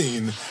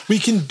doing? We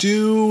can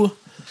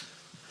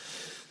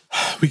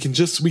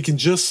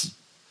just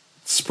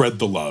spread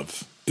the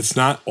love. It's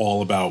not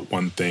all about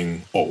one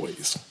thing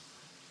always.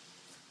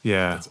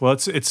 Yeah, well,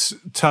 it's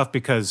tough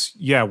because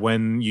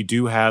when you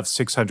do have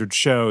 600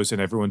 shows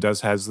and everyone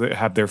does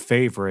have their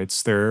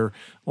favorites, there are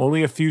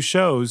only a few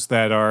shows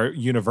that are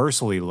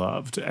universally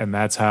loved, and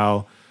that's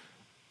how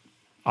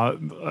a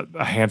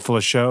handful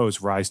of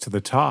shows rise to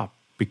the top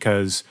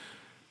because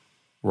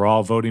we're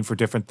all voting for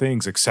different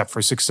things except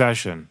for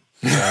Succession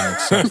and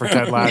except for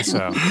Ted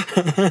Lasso.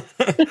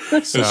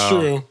 That's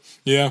true.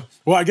 Yeah.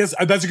 Well, I guess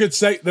that's a good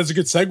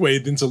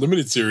segue into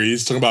limited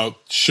series, talking about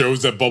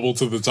shows that bubble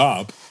to the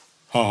top.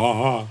 Ha ha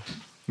ha.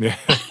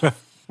 Yeah.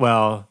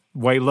 Well,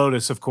 White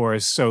Lotus, of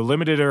course. So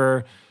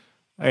limited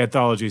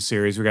anthology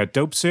series. We got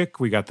Dope Sick,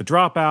 we got The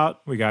Dropout,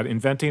 we got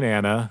Inventing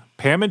Anna,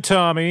 Pam and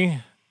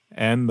Tommy,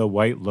 and The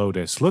White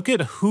Lotus. Look at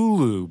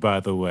Hulu,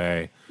 by the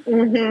way.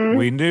 Mm-hmm.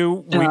 We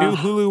knew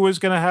Hulu was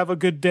going to have a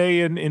good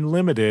day in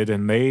limited,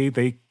 and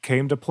they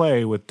came to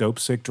play with Dope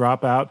Sick,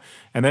 Dropout,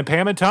 and then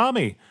Pam and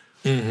Tommy.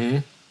 Mm-hmm.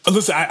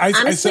 Listen,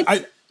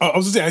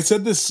 I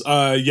said this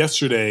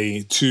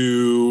yesterday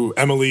to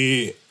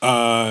Emily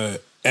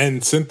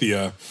and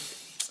Cynthia.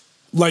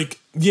 Like,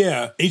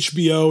 yeah,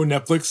 HBO,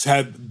 Netflix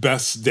had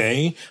best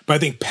day, but I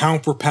think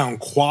pound for pound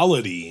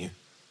quality,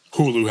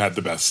 Hulu had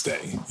the best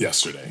day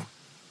yesterday.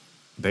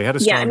 They had a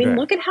strong day.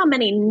 Look at how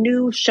many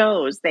new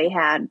shows they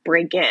had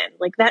break in.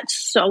 Like, that's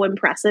so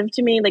impressive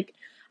to me. Like,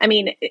 I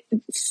mean,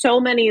 so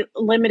many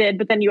limited,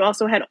 but then you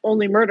also had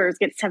Only Murders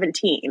get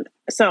 17.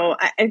 So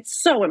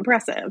it's so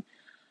impressive.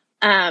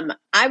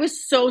 I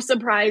was so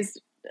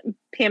surprised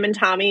Pam and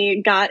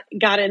Tommy got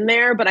in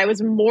there, but I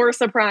was more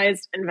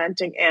surprised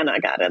Inventing Anna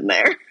got in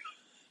there.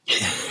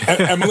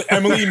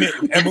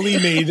 Emily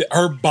made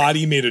her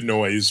body made a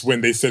noise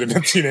when they said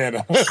Inventing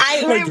Anna.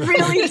 I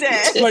really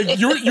did. Like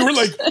you were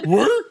like,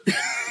 what?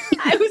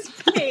 I was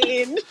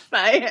pained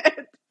by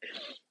it.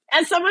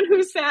 As someone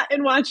who sat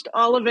and watched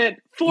all of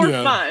it for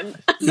fun,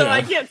 so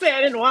I can't say I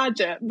didn't watch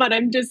it, but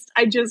I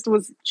just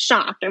was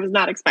shocked. I was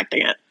not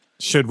expecting it.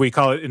 Should we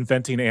call it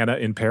Inventing Anna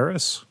in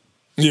Paris?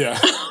 Yeah.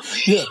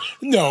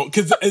 No,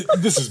 because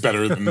this is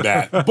better than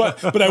that.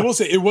 But I will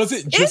say it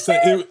wasn't just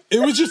that. It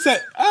was just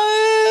that.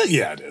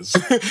 Yeah, it is.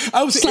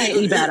 I was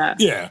slightly better.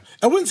 Yeah,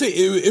 I wouldn't say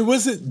it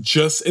wasn't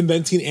just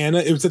Inventing Anna.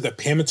 It was that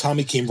Pam and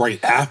Tommy came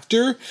right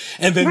after,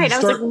 and then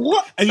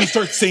you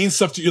start saying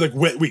stuff to you like,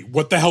 wait,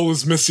 what the hell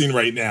is missing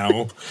right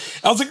now?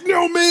 I was like,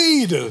 no,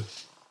 maid.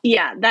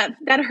 Yeah,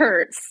 that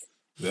hurts.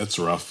 That's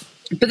rough.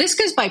 But this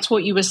goes back to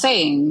what you were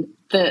saying,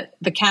 that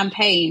the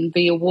campaign,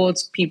 the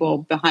awards people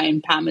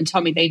behind Pam and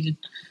Tommy, they did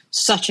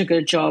such a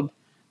good job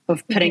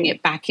of putting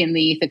it back in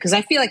the ether, because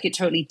I feel like it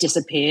totally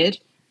disappeared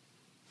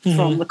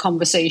from the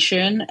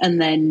conversation. And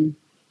then,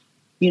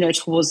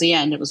 towards the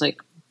end, it was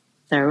like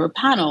there were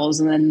panels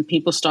and then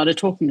people started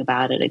talking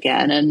about it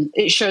again. And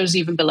it shows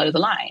even below the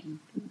line,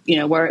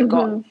 where it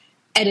got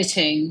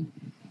editing,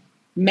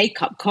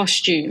 makeup,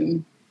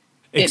 costume.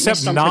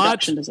 Except not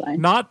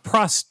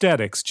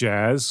prosthetics,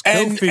 Jazz.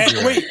 And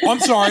wait, I'm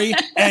sorry.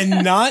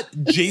 And not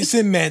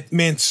Jason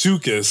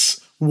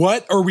Mantzoukas.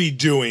 What are we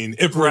doing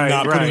if we're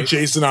not putting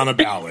Jason on a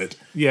ballot?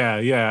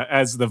 Yeah,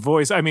 as the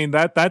voice. I mean,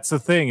 that's the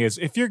thing is,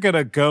 if you're going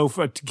to go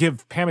to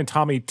give Pam and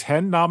Tommy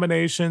 10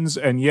 nominations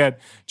and yet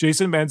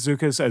Jason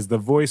Mantzoukas as the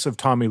voice of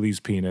Tommy Lee's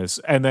penis,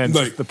 and then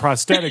the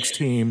prosthetics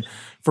team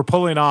for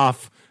pulling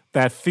off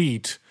that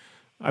feat.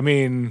 I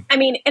mean,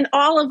 and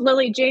all of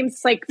Lily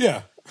James,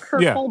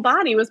 her whole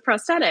body was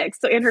prosthetics,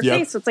 so in her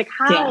face. So it's like,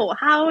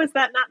 how is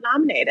that not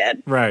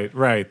nominated?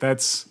 Right.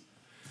 That's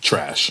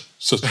trash.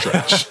 So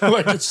trash.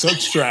 It's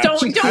such trash.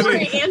 Don't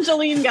worry,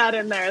 Angeline got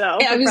in there though.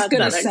 Yeah, I was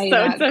going to say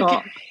that. It's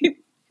okay.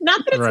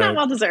 Not that it's not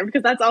well deserved,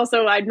 because that's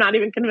also, I'm not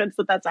even convinced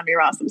that that's Emmy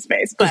Rossum's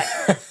face. But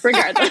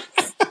regardless.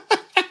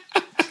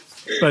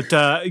 But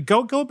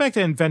go back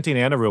to Inventing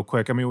Anna real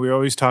quick. I mean, we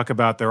always talk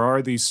about there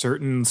are these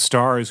certain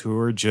stars who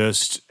are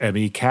just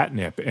Emmy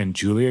catnip, and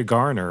Julia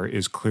Garner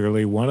is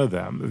clearly one of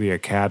them. The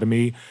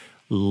Academy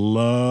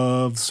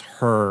loves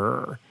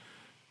her.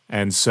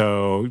 And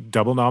so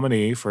double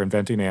nominee for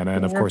Inventing Anna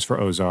and, of course, for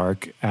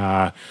Ozark,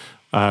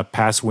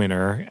 past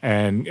winner.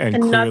 And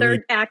another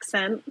clearly,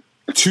 accent.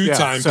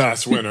 Two-time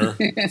past winner.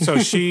 So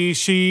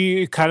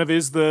she kind of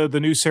is the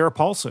new Sarah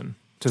Paulson.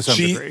 To some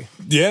degree.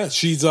 Yeah,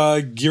 she's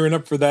gearing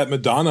up for that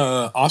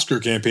Madonna Oscar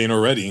campaign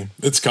already.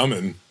 It's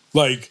coming.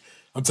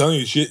 I'm telling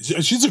you,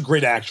 she's a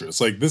great actress.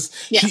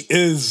 She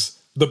is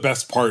the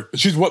best part.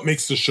 She's what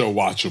makes the show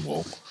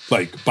watchable,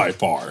 by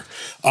far.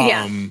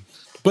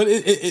 But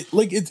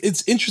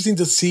it's interesting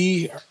to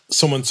see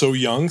someone so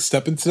young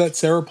step into that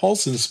Sarah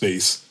Paulson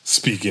space.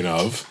 Speaking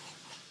of,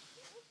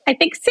 I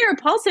think Sarah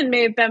Paulson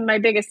may have been my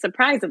biggest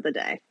surprise of the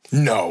day.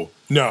 No.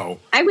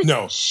 I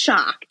was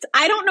shocked.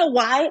 I don't know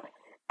why.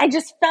 I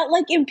just felt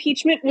like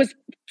impeachment was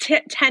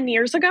 10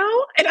 years ago.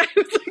 And I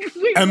was like,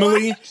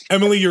 wait,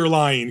 Emily, you're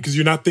lying because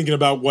you're not thinking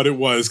about what it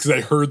was, because I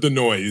heard the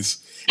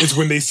noise. It's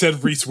when they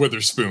said Reese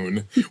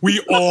Witherspoon.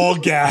 We all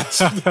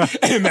gasped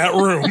in that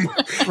room.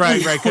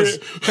 Right. Because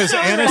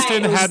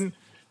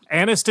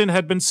Aniston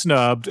had been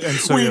snubbed. And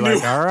so you're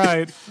like, all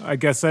right, I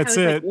guess that's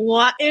it.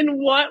 Like, in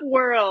what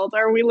world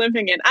are we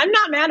living in? I'm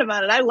not mad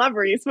about it. I love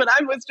Reese, but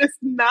I was just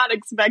not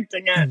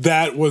expecting it.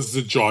 That was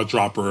the jaw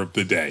dropper of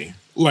the day.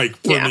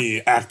 For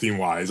me, acting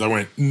wise, I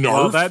went,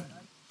 narf. Well,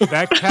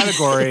 that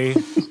category,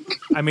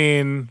 I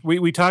mean,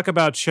 we talk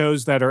about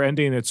shows that are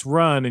ending its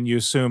run, and you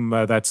assume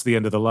that's the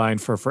end of the line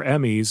for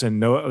Emmys.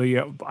 And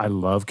I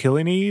love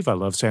Killing Eve. I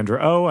love Sandra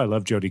Oh. I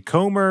love Jodie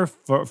Comer,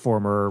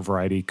 former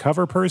Variety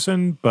cover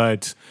person.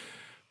 But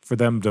for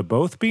them to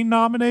both be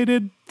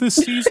nominated this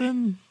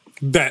season,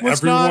 that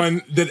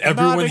everyone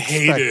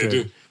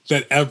hated.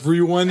 That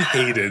everyone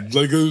hated.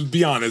 Let's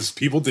be honest,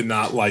 people did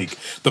not like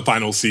the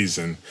final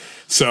season.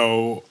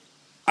 So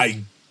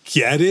I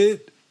get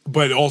it,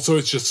 but also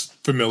it's just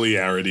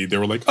familiarity. They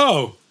were like,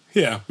 oh,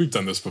 yeah, we've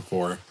done this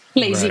before.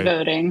 Lazy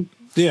voting.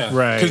 Yeah.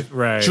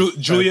 Right.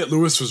 Juliette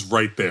Lewis was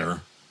right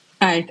there.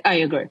 I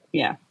agree.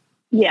 Yeah.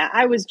 Yeah,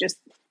 I was just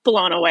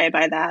blown away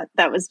by that.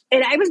 I was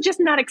just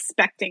not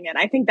expecting it.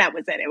 I think that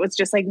was it. It was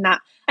just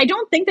I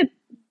don't think that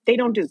they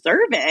don't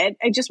deserve it.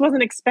 I just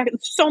wasn't expecting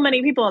so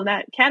many people in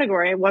that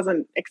category. I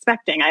wasn't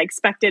expecting. I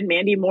expected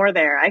Mandy Moore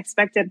there. I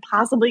expected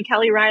possibly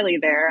Kelly Riley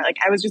there.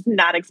 I was just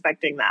not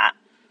expecting that.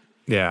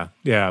 Yeah.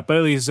 But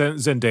at least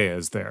Zendaya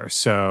is there.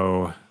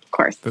 So Of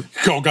course.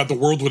 Oh God, the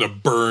world would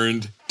have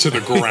burned to the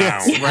ground.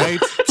 Yes, right?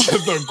 To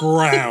the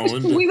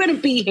ground. We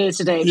wouldn't be here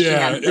today if she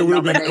hadn't been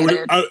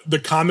nominated. The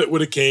comet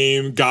would have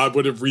came, God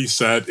would have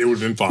reset, it would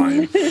have been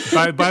fine.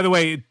 By the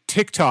way,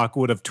 TikTok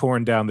would have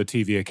torn down the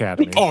TV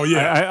Academy. Oh,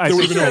 yeah. I it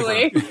would have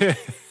Really? been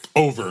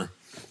over.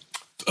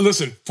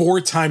 Listen,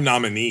 4-time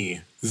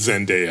nominee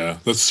Zendaya.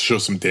 Let's show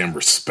some damn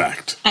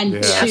respect. And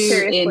two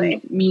seriously.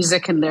 in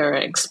music and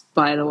lyrics,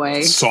 by the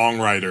way.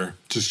 Songwriter,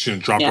 just gonna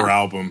drop her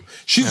album.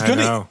 She's I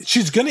gonna know.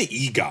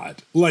 EGOT.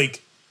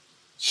 Like,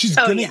 she's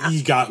gonna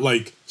EGOT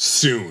like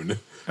soon.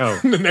 Oh.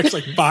 In the next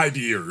like 5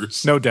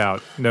 years. No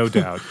doubt.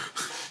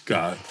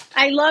 God.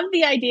 I love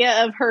the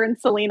idea of her and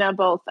Selena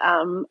both.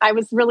 I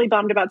was really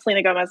bummed about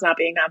Selena Gomez not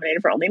being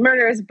nominated for Only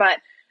Murders, but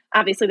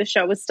obviously the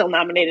show was still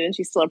nominated and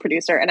she's still a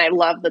producer. And I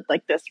love that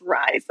like this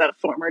rise of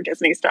former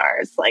Disney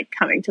stars like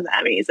coming to the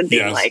Emmys and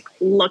being like,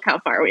 look how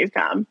far we've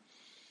come.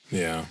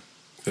 Yeah,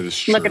 that is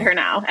true. Look at her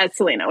now, as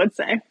Selena would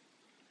say.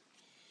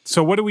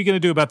 So what are we going to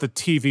do about the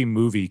TV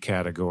movie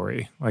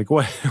category? Like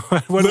what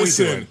are we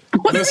doing?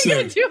 What are we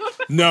going to do?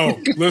 No,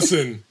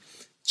 listen.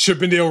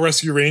 Chippendale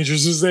Rescue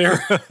Rangers is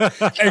there.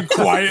 And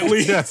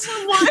quietly,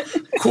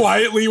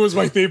 quietly was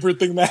my favorite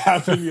thing that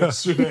happened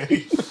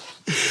yesterday.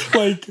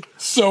 Like,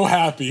 so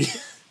happy.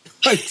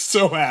 Like,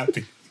 so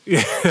happy.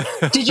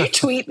 Did you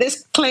tweet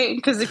this, Clayton?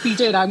 Because if you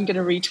did, I'm going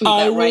to retweet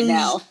that right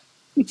now.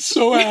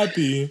 So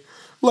happy.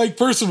 Like,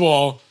 first of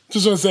all,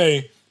 just want to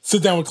say,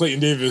 sit down with Clayton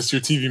Davis.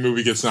 Your TV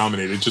movie gets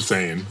nominated. Just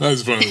saying. I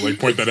just want to like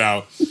point that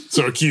out.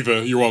 So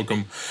Akiva, you're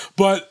welcome.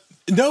 But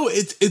no,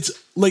 it's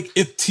like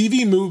if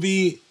TV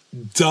movie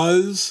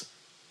does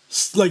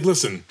like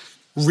listen,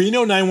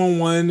 Reno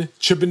 911,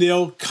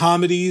 Chippendale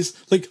comedies,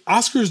 like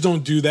Oscars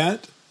don't do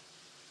that.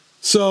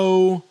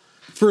 So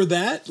for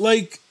that,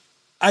 like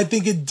I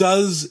think it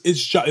does.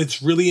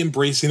 It's really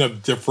embracing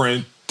of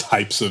different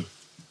types of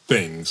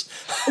things.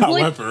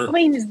 However, I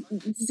mean,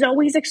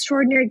 Zoe's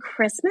Extraordinary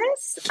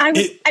Christmas. I'm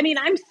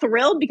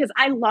thrilled because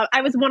I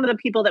was one of the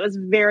people that was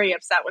very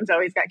upset when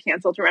Zoe's got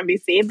canceled from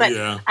NBC. But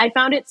I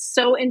found it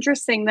so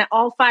interesting that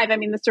all five. I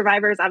mean, The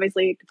Survivor is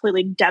obviously a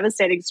completely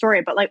devastating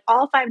story, but like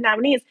all five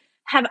nominees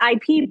have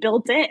IP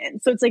built in.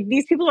 So it's like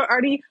these people are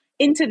already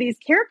into these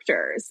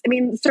characters. I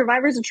mean,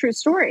 Survivor's a true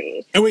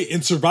story. And wait,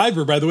 in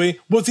Survivor, by the way,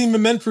 wasn't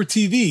even meant for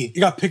TV. It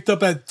got picked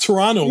up at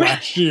Toronto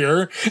last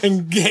year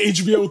and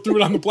HBO threw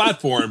it on the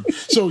platform.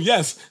 So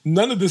yes,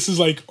 none of this is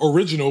like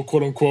original,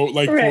 quote unquote,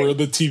 like for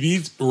the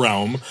TV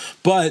realm.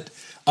 But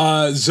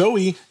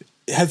Zoe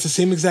has the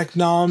same exact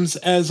noms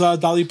as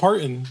Dolly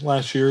Parton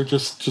last year.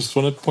 Just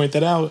want to point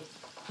that out.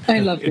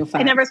 I love your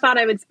fact. I never thought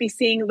I would be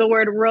seeing the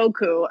word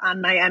Roku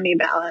on my Emmy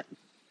ballot.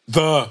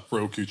 The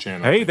Roku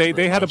channel. Hey,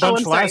 they had a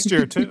bunch last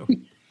year too.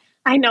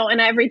 I know, and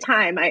every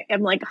time I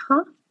am like,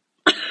 huh?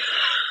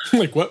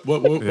 Like what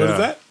is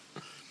that?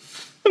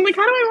 I'm like,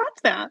 how do I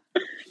watch that?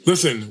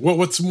 Listen,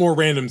 what's more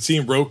random,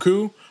 seeing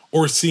Roku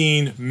or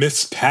seeing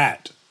Miss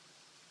Pat?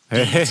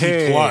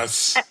 Hey.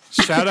 Plus.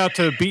 Shout out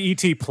to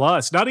BET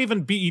Plus. Not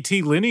even BET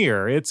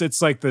Linear.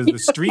 It's like the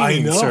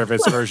streaming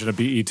service version of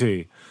BET.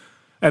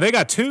 And they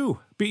got two.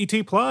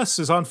 BET Plus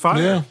is on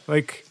fire. Yeah.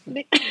 Like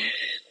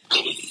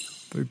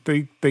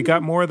they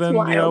got more than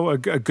a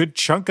good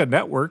chunk of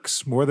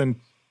networks, more than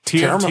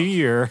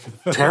TNT or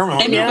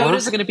Paramount. And your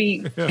orders are going to be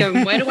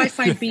going, where do I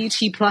find BET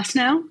Plus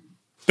now?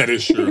 That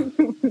is true.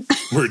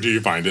 Where do you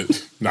find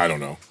it? I don't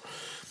know.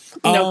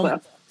 No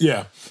clue.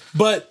 Yeah.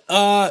 But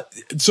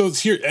so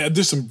it's here.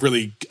 There's some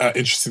really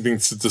interesting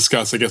things to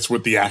discuss, I guess,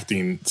 with the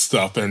acting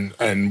stuff and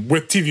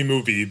with TV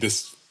movie.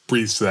 This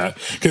breathes to that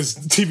because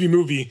TV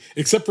movie,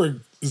 except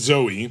for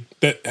Zoe,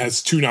 that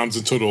has 2 noms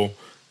in total,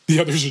 the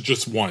others are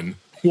just one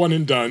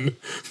and done.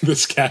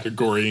 This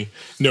category,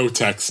 no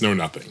text, no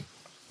nothing.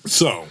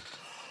 So,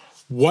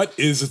 what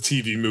is a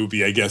TV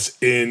movie? I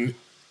guess in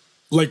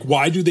like,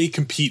 why do they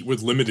compete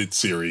with limited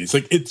series?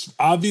 Like, it's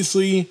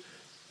obviously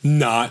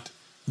not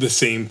the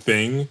same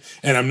thing,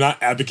 and I'm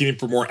not advocating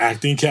for more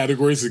acting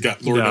categories.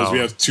 Lord knows we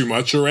have too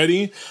much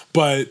already.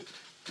 But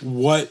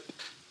what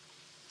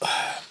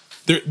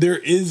there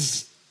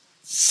is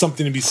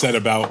something to be said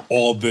about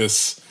all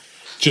this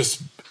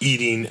just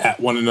eating at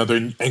one another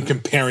and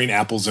comparing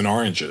apples and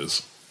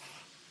oranges.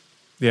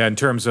 Yeah, in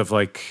terms of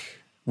like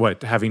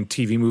what, having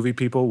TV movie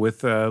people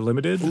with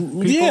limited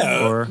people?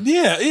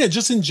 Yeah,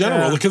 just in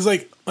general. Because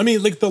like, I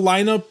mean, like the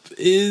lineup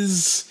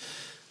is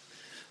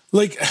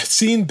like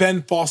seeing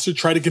Ben Foster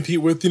try to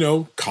compete with,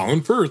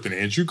 Colin Firth and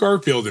Andrew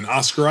Garfield and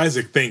Oscar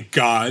Isaac, thank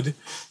God,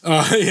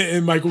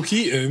 and Michael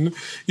Keaton,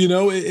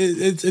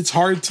 it's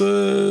hard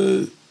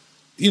to,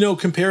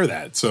 compare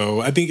that.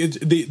 So I think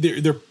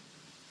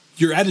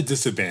you're at a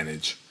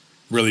disadvantage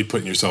really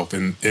putting yourself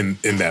in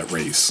that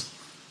race.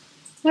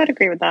 I'd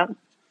agree with that.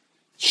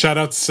 Shout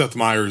out to Seth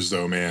Meyers,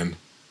 though, man.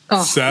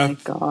 Oh,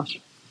 Seth my gosh.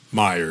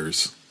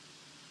 Myers.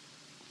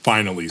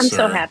 Finally, I'm sir.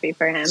 so happy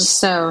for him.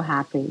 So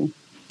happy.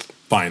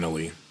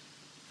 Finally.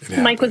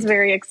 Mike was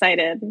very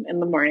excited in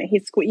the morning.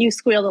 You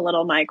squealed a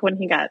little, Mike, when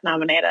he got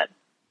nominated.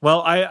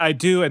 Well, I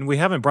do, and we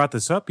haven't brought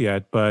this up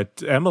yet,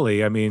 but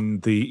Emily, I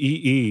mean, the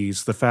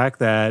EEs, the fact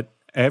that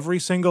every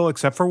single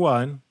except for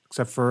one,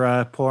 except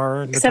for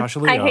poor Natasha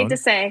Lyonne. I hate to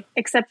say,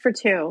 except for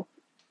two.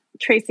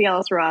 Tracy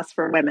Ellis Ross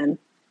for women.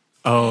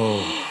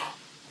 Oh.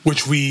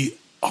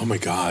 Oh my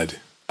God.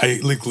 I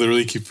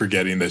literally keep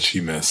forgetting that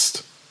she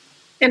missed.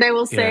 And I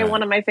will say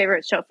one of my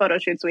favorite photo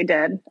shoots we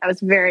did. I was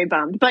very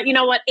bummed. But you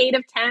know what? 8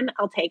 of 10,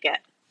 I'll take it.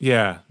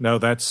 Yeah. No,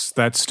 that is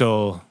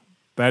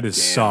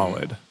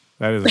solid.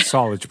 That is a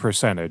solid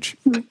percentage.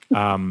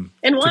 And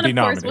one, of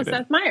course, was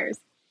Seth Meyers.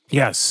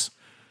 Yes.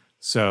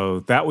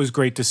 So that was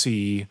great to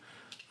see.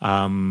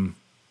 Between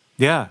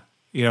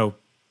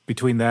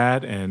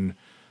that and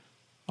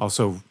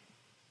also,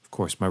 of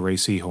course, my Ray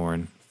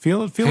Seahorn.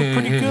 Feeling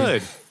pretty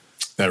good.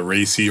 That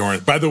Ray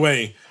Seahorn. By the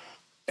way,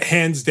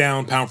 hands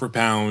down, pound for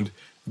pound,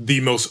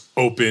 the most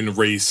open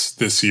race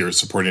this year,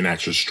 supporting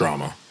actress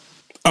drama.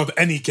 Of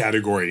any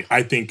category,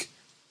 I think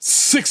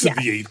 6 of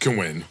the 8 can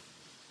win.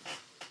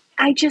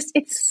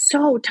 It's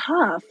so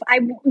tough. I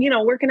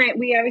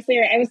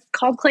was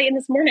called Clayton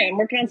this morning. I'm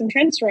working on some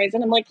trend stories,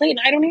 and I'm like, Clayton,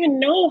 I don't even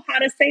know how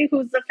to say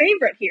who's the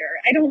favorite here.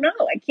 I don't know.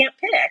 I can't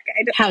pick.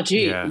 How'd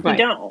you? Yeah. I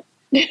don't.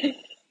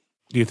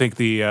 Do you think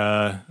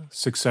the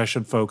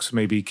Succession folks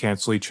maybe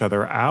cancel each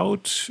other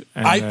out?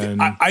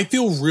 I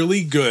feel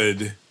really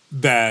good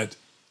that,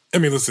 I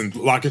mean, listen,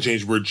 lock and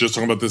change. We're just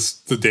talking about this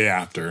the day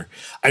after.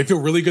 I feel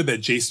really good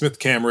that J. Smith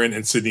Cameron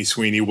and Sydney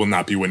Sweeney will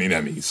not be winning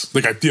Emmys.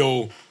 Like, I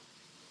feel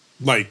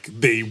like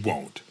they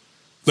won't.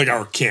 Like,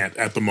 or can't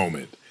at the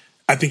moment.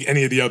 I think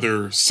any of the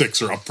other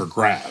 6 are up for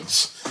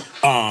grabs.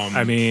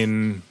 I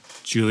mean,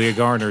 Julia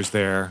Garner's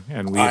there,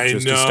 and we've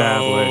just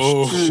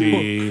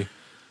established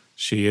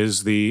she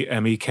is the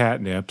Emmy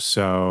catnip.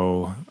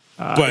 So,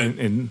 I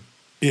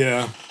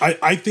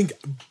think,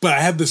 but I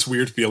have this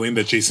weird feeling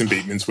that Jason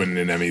Bateman's winning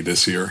an Emmy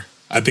this year.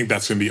 I think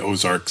that's going to be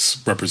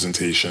Ozark's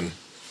representation.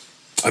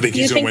 I think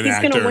he's going to win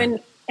actor. He's going to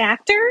win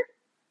actor?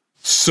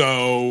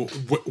 So,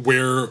 let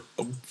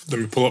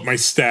me pull up my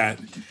stat.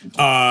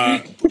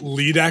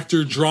 Lead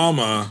actor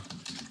drama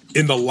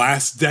in the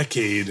last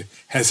decade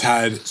has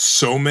had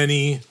so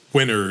many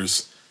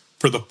winners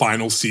for the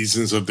final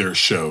seasons of their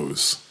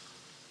shows.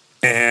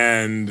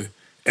 And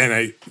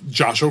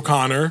Josh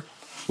O'Connor,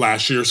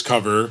 last year's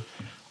cover,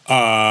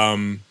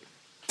 Matthew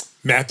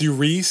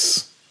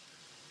Rhys,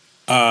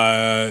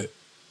 John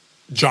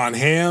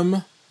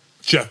Hamm,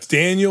 Jeff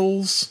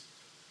Daniels,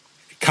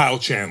 Kyle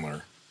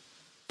Chandler,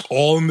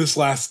 all in this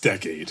last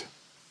decade.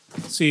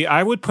 See,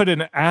 I would put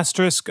an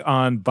asterisk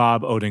on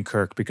Bob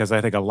Odenkirk because I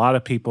think a lot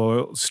of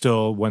people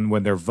still,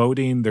 when they're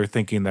voting, they're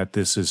thinking that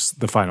this is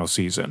the final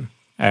season.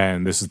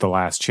 And this is the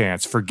last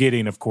chance,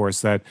 forgetting, of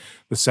course, that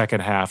the second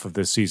half of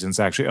this season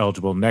is actually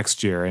eligible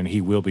next year, and he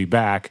will be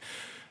back.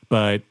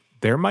 But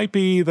there might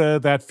be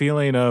that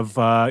feeling of,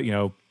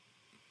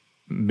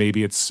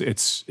 maybe it's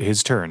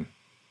his turn.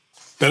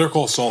 Better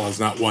Call Saul has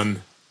not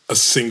won a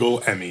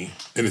single Emmy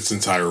in its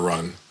entire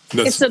run.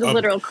 It's a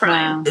literal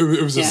crime.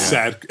 It was a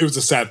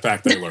sad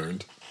fact I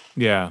learned.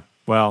 Yeah.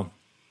 Well,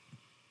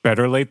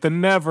 better late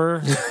than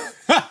never.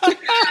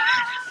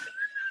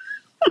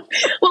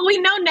 Well, we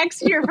know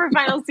next year for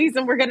final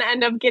season we're going to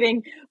end up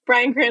getting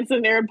Bryan Cranston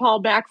and Aaron Paul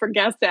back for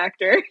guest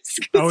actors.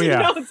 Oh, yeah.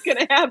 You know it's going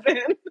to happen.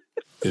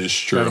 It's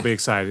true. That'll be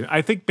exciting.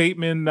 I think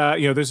Bateman,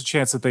 there's a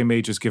chance that they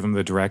may just give him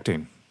the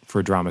directing for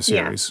a drama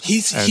series.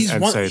 Yeah. He's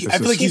won. I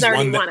feel like he's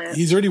won that.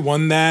 He's already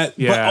won that.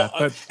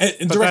 Yeah.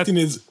 And directing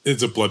is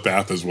a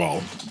bloodbath as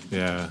well.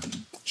 Yeah.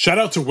 Shout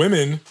out to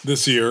women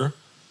this year.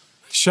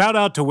 Shout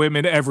out to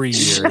women every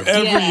year.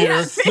 Every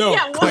year. No,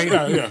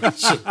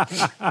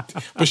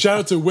 but shout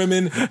out to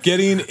women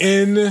getting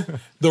in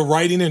the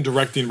writing and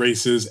directing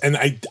races. And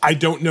I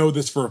don't know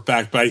this for a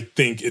fact, but I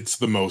think it's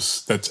the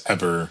most that's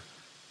ever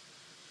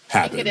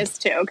happened. I think it is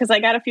too, because I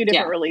got a few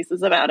different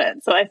releases about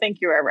it. So I think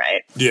you are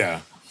right. Yeah.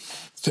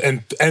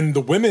 And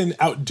the women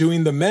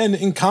outdoing the men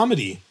in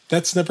comedy.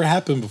 That's never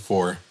happened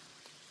before.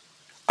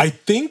 I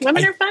think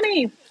women are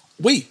funny.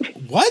 Wait,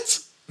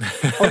 what?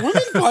 Are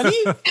women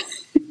funny?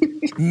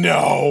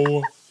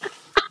 No.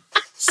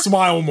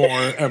 Smile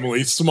more,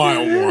 Emily.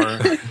 Smile more.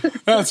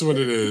 That's what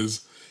it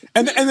is.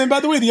 And then, by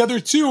the way, the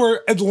other two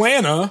are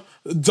Atlanta,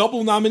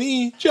 double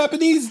nominee,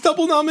 Japanese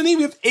double nominee.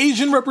 We have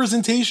Asian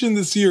representation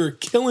this year,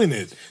 killing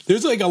it.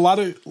 There's like a lot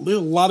of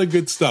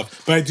good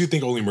stuff. But I do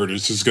think Only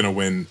Murders is going to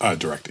win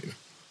directing.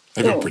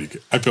 I feel pretty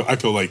good. I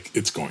feel like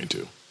it's going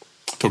to.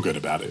 I feel good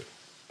about it.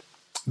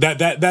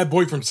 That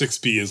boy from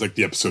 6B is like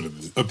the episode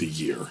of the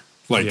year.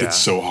 Like, it's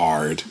so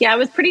hard. Yeah, I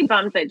was pretty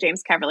bummed that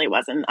James Caverly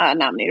wasn't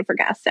nominated for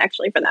guest,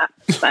 actually, for that.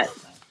 But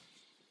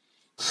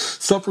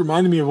stop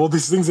reminding me of all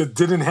these things that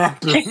didn't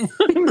happen.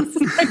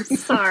 I'm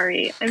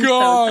sorry. I'm so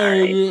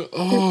sorry.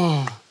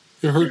 Oh,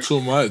 it hurts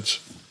so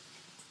much.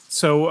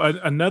 So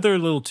another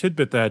little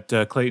tidbit that,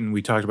 Clayton,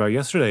 we talked about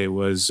yesterday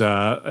was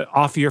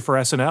off year for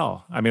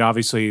SNL. I mean,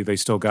 obviously, they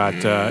still got,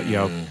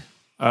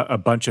 a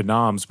bunch of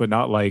noms, but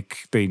not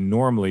like they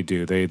normally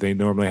do. They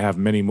normally have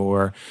many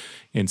more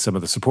in some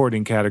of the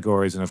supporting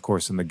categories and, of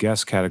course, in the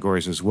guest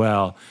categories as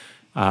well.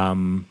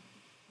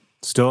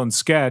 still in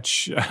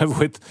sketch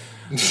with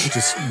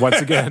just once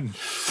again.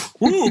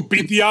 Ooh,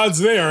 beat the odds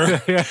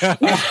there.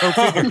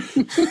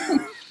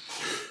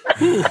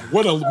 Ooh,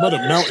 what a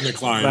mountain to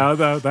climb.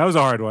 That was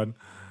a hard one.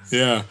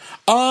 Yeah.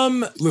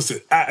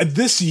 Listen,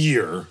 this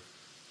year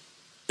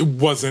it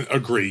wasn't a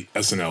great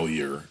SNL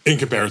year in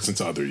comparison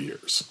to other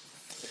years.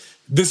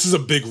 This is a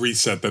big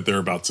reset that they're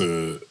about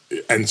to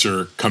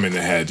enter coming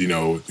ahead. You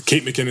know,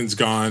 Kate McKinnon's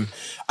gone.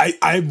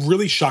 I'm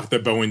really shocked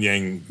that Bowen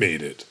Yang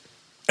made it.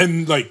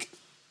 And like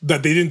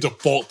that they didn't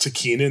default to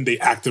Keenan, they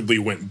actively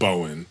went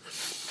Bowen.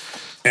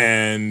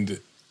 And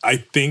I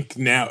think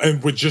now,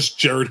 and with just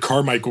Jared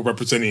Carmichael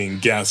representing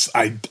guests,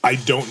 I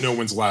don't know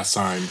when's the last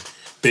time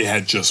they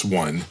had just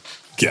one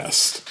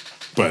guest,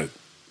 but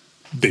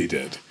they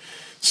did.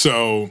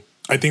 So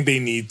I think they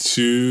need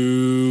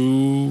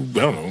to, I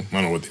don't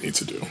know what they need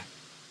to do.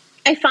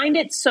 I think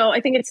it's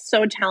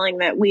so telling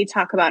that we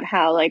talk about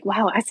how like,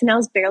 wow,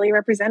 SNL's barely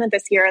represented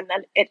this year, and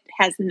then it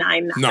has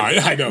 9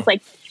 nominations. I know. It's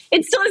like,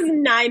 it still has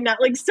 9, not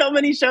like so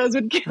many shows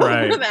would kill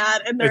for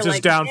that. And they're it's just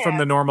like, down from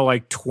the normal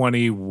like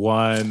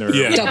 21 or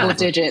double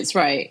digits,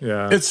 right?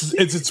 Yeah,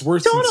 it's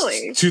worse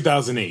since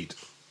 2008,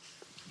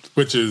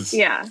 which is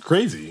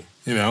crazy,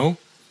 you know.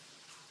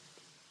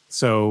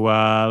 So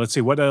let's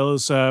see what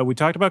else. We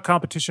talked about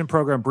competition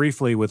program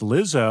briefly with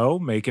Lizzo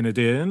making it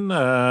in.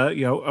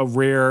 A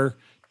rare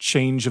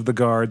change of the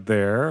guard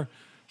there.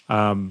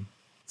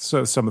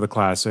 So some of the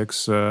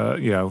classics.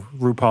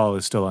 RuPaul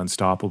is still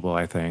unstoppable,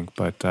 I think,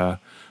 but I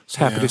was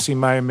happy to see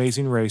My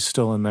Amazing Race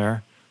still in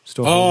there,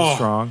 still holding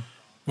strong.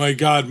 My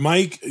God,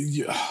 Mike,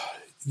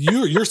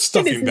 you're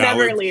stuffing ballots.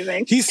 Never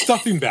leaving. He's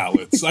stuffing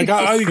ballots. Like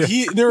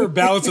there are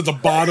ballots at the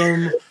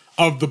bottom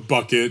of the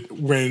bucket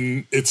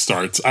when it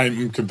starts.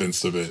 I'm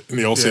convinced of it, and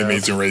they all say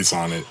Amazing Race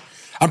on it.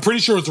 I'm pretty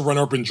sure it's a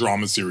runner-up in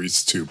drama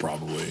series too,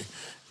 probably.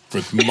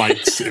 With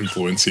Mike's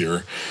influence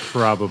here,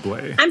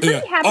 probably. I'm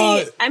pretty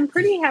happy. I'm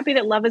pretty happy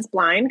that Love Is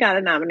Blind got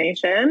a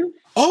nomination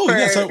for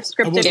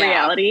scripted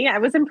reality. I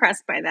was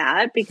impressed by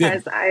that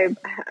because I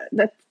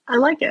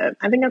like it.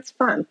 I think that's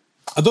fun.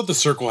 I thought The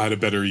Circle had a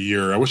better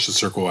year. I wish The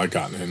Circle had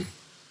gotten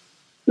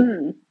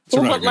in.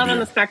 But Love on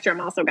the Spectrum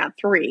also got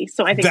 3,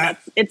 so I think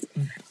it's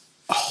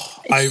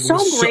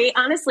so great.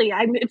 Honestly,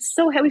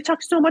 we've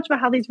talked so much about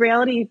how these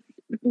reality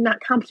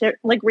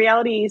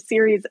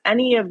series,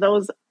 any of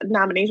those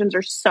nominations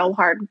are so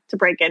hard to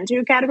break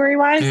into category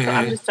wise. So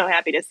I'm just so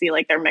happy to see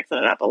like they're mixing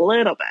it up a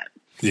little bit.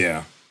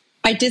 Yeah.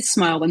 I did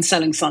smile when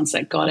Selling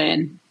Sunset got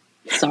in.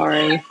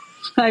 Sorry.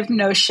 I have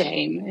no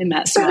shame in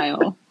that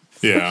smile.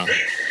 Yeah.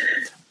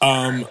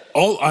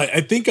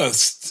 I think a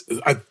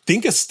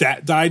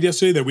stat died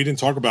yesterday that we didn't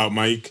talk about,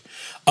 Mike.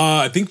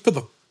 I think for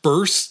the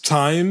first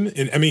time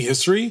in Emmy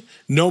history,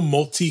 no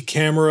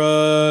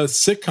multi-camera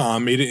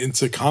sitcom made it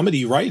into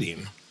comedy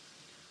writing.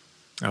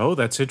 Oh,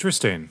 that's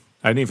interesting.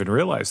 I didn't even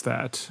realize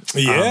that.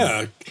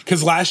 Yeah,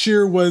 because last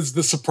year was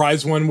the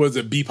surprise one. Was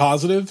it Be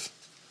Positive?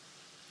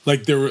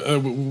 Like there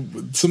were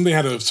somebody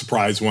had a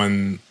surprise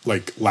one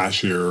like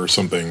last year or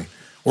something,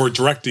 or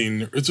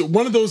directing. It's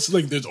one of those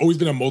like there's always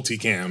been a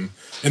multicam,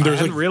 and I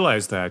didn't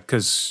realize that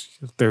because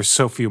there's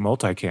so few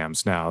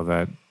multicams now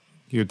that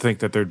you'd think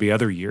that there'd be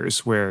other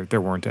years where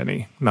there weren't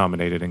any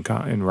nominated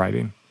in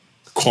writing.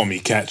 Call me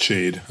cat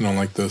shade. I don't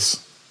like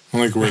this. I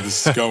don't like where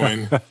this is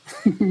going.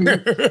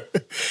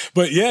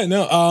 But yeah,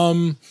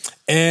 no.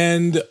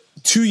 And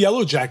 2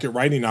 Yellow Jacket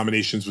writing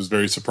nominations was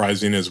very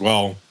surprising as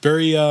well.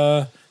 Very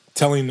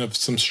telling of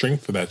some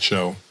strength for that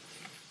show.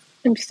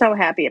 I'm so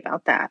happy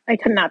about that. I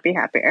could not be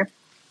happier.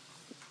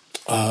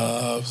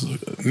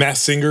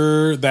 Masked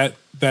Singer, that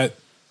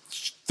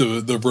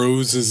the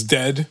rose is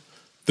dead.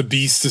 The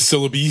beast is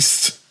still a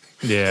beast.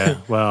 Yeah,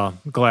 well,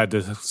 glad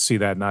to see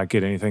that not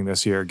get anything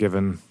this year,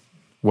 given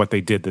what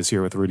they did this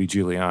year with Rudy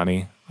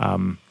Giuliani.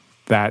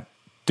 That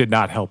did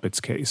not help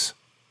its case.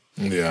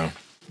 Yeah.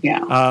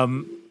 Yeah.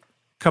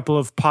 Couple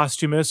of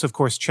posthumous, of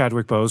course,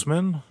 Chadwick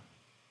Boseman.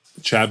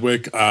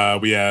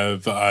 We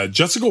have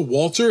Jessica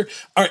Walter.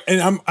 All right,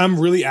 and I'm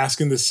really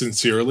asking this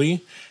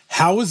sincerely.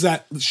 How is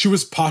that? She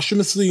was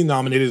posthumously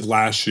nominated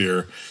last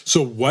year.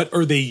 So what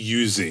are they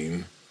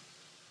using?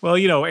 Well,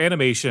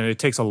 animation, it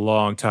takes a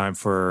long time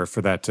for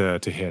that to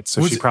hit.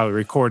 So she probably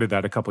recorded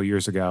that a couple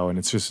years ago, and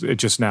it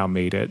just now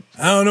made it.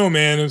 I don't know,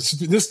 man. It's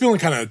this feeling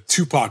kind of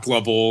Tupac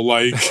level.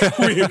 Like,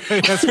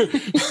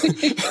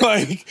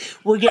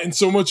 we're getting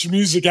so much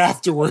music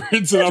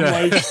afterwards, and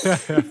I'm like,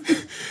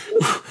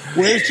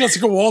 where's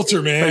Jessica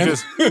Walter, man?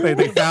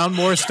 They found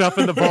more stuff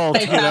in the vault.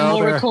 They found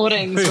more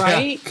recordings,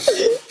 right?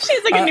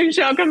 She's like a new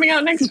show coming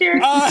out next year.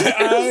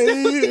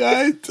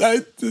 I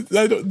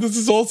don't, this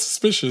is all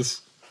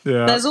suspicious.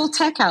 Yeah. There's all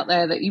tech out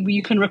there that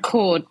you can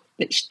record.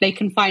 They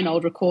can find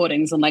old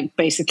recordings and like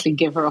basically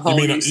give her a whole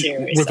new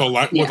series. With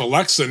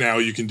Alexa now,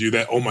 you can do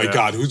that. Oh my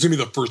God, who's gonna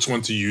be the first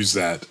one to use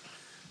that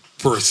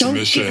for a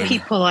submission? Don't give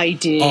people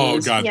ideas.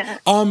 Oh God. Yeah.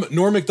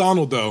 Norm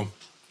Macdonald though.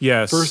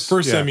 Yes.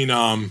 First Emmy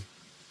nom.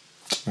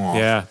 Aww.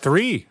 Yeah,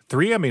 three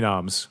Emmy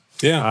noms.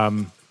 Yeah.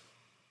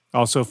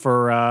 Also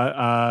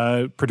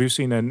for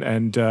producing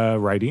and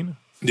writing.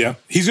 Yeah,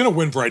 he's gonna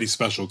win Variety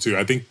Special too.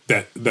 I think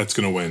that's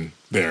gonna win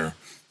there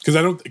because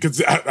I don't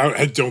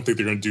think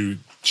they're gonna do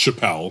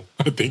Chappelle.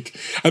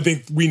 I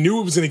think we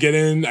knew it was gonna get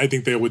in. I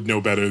think they would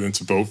know better than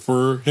to vote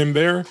for him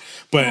there.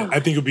 But I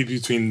think it'll be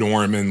between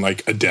Norm and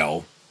like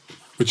Adele,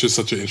 which is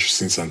such an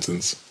interesting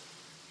sentence.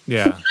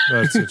 Yeah,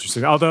 that's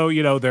interesting.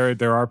 Although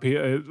there are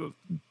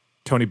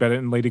Tony Bennett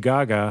and Lady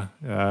Gaga.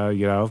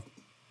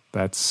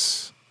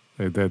 That's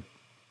the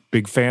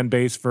big fan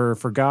base for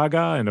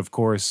Gaga, and of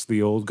course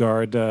the old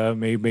guard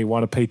may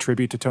want to pay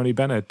tribute to Tony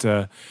Bennett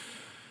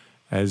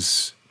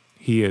as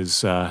he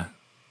is.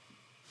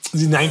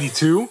 Is he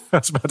 92? I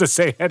was about to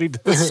say heading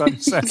to the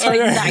sunset. It's like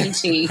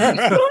 90.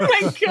 Oh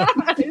my god!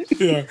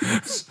 Yeah,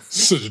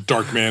 such a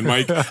dark man,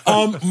 Mike.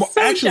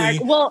 Actually,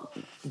 dark. Well,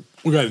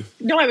 go ahead.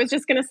 No, I was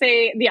just going to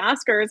say the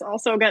Oscars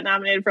also got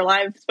nominated for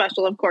live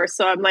special, of course.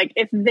 So I'm like,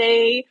 if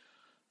it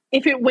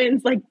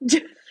wins, like,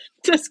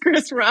 does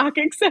Chris Rock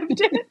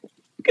accept it?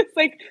 Because,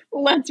 like,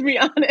 let's be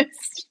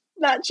honest,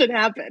 that should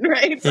happen,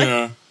 right?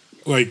 Yeah,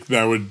 like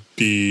that would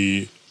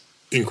be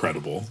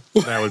incredible.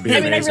 That would be.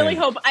 I mean, I really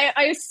hope.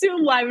 I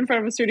assume live in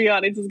front of a studio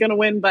audience is going to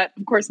win, but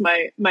of course,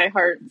 my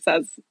heart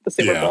says the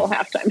Super Bowl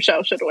halftime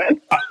show should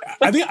win.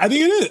 I think it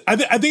is. I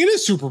think it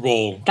is Super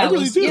Bowl. I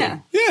really do. Yeah,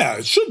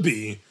 it should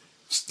be.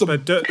 It's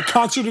the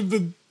concert of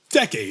the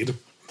decade.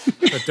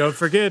 But don't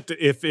forget,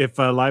 if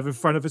live in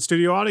front of a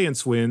studio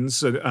audience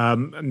wins,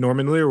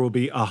 Norman Lear will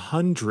be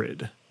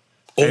 100.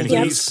 And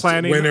he's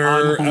planning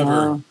winner on,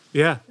 ever.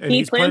 Yeah, and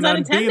he's plans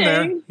planning on being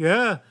there. attending.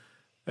 Yeah.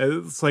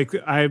 It's like,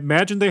 I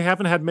imagine they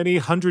haven't had many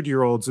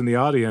 100-year-olds in the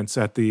audience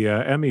at the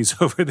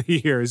Emmys over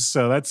the years,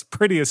 so that's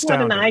pretty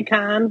astounding. What an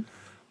icon.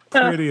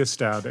 Pretty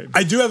astounding.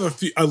 I do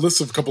have a list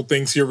of a couple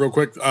things here real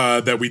quick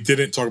that we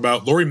didn't talk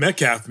about. Laurie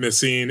Metcalf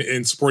missing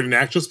in supporting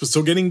actress, but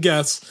still getting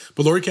guests.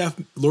 But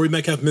Laurie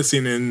Metcalf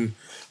missing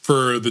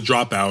for The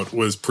Dropout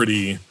was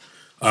pretty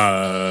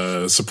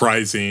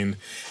surprising.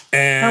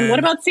 And what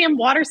about Sam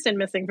Waterston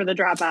missing for The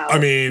Dropout? I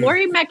mean,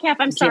 Laurie Metcalf,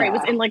 I'm sorry,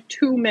 was in like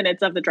 2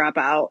 minutes of The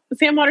Dropout.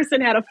 Sam Waterston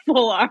had a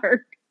full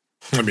arc.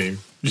 I mean,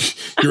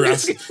 you're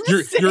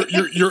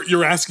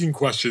asking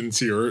questions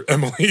here,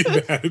 Emily,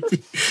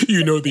 that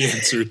you know the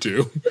answer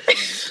to.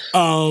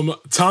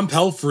 Tom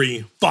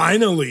Pelphrey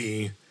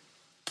finally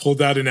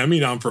pulled out an Emmy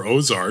nom for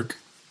Ozark,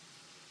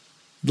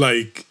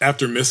 like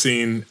after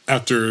missing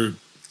after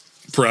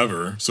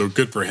forever. So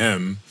good for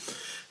him.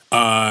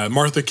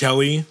 Martha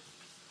Kelly,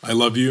 I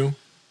love you.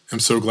 I'm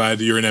so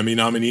glad you're an Emmy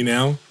nominee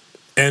now.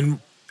 And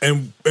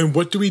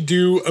what do we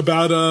do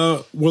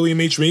about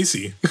William H.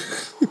 Macy?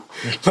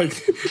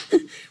 Like,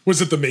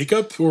 was it the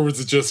makeup or was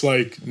it just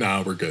like,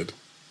 nah, we're good?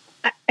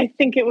 I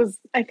think it was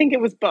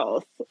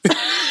both.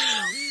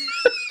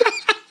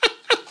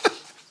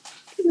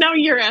 Now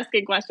you're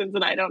asking questions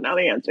that I don't know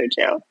the answer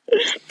to.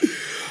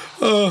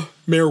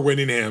 Mayor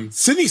Winningham,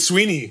 Sydney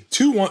Sweeney,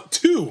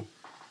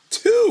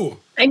 2-1-2.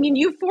 I mean,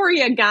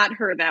 Euphoria got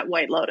her that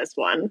White Lotus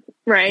one,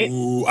 right?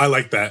 Ooh, I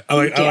like that.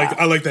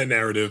 I like that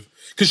narrative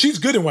because she's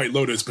good in White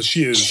Lotus, but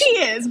she is,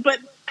 but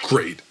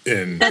great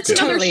in. That's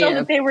another show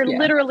that they were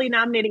literally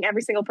nominating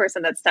every single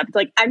person that stepped.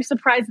 Like, I'm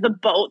surprised the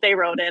boat they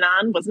rode in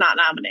on was not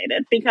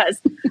nominated because,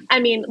 I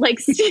mean, like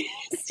Steve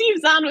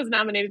Zahn was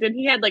nominated and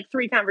he had like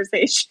 3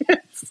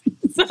 conversations.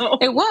 So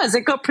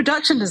it got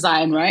production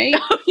design, right?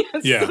 Oh,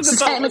 yes. Yeah,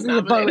 So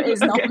the boat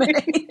is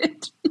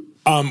nominated.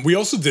 We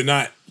also did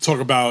not talk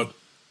about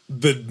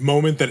the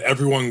moment that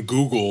everyone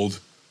Googled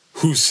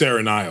who's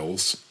Sarah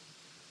Niles,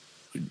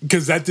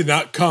 because that did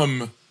not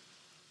come.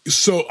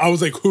 So I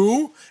was like,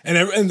 who?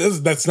 And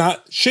that's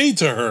not shade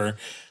to her.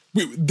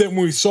 Then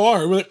when we saw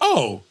her, we're like,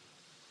 oh,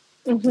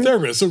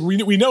 therapist. So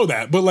we know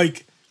that. But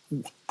like,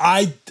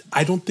 I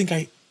don't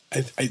think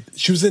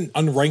she was in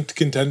Unranked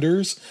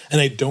Contenders, and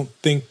I don't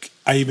think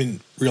I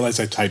even realized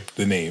I typed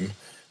the name.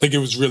 Like, it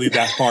was really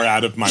that far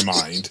out of my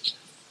mind.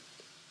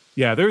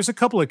 Yeah, there's a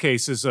couple of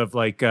cases of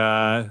like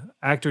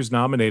actors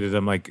nominated.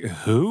 I'm like,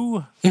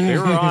 who? They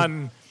were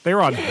on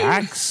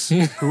Hacks.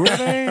 Who are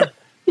they?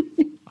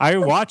 I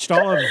watched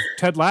all of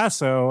Ted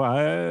Lasso.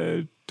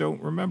 I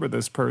don't remember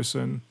this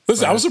person.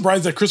 Listen, I was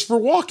surprised that Christopher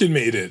Walken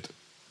made it.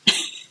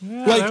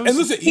 Yeah, and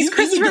listen, he's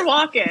Christopher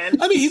Walken.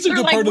 I mean, he's a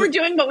good part of. We're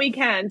doing what we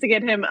can to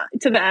get him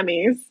to the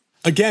Emmys.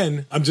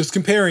 Again, I'm just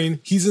comparing.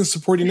 He's in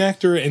supporting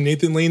actor, and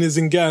Nathan Lane is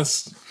in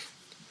guest,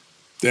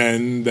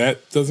 and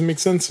that doesn't make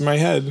sense in my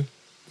head.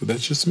 But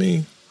that's just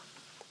me.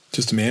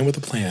 Just a man with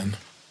a plan.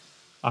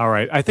 All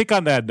right. I think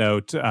on that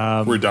note,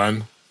 we're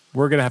done.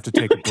 We're going to have to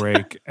take a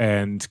break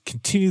and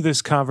continue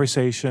this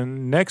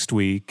conversation next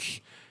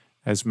week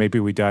as maybe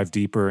we dive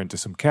deeper into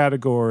some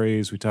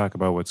categories. We talk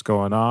about what's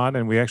going on,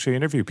 and we actually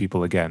interview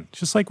people again,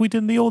 just like we did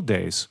in the old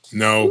days.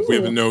 No, we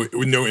have no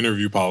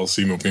interview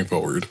policy moving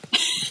forward.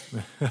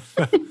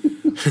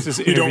 Just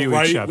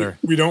interview each other.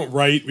 We don't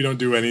write. We don't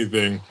do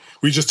anything.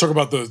 We just talk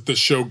about the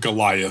show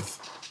Goliath.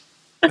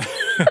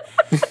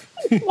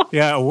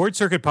 Yeah, Award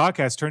Circuit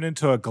podcast turned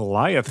into a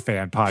Goliath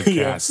fan podcast.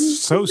 Yeah.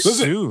 So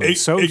soon,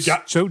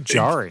 so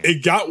jarring.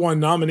 It got one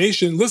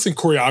nomination. Listen,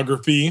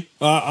 choreography.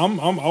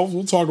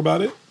 We'll talk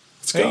about it.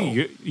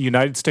 Let's go.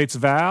 United States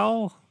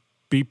Val,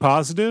 Be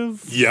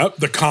Positive. Yep.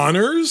 The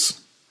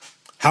Connors.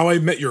 How I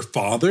Met Your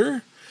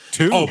Father.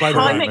 Two. Oh, by the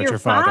way, How I Met Your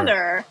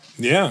Father.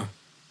 Yeah.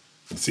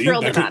 See,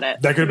 Thrilled that about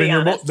it, That could to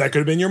have be been that could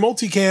have been your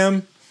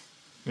multicam.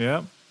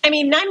 Yeah. I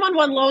mean,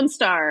 911 Lone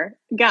Star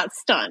got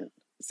stunned,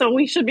 so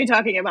we should be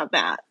talking about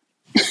that.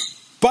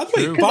 By the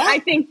way, Because I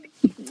think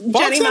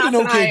Jenny had an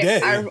Moss okay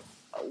and day.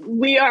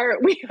 we are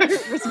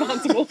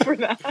responsible for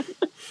that.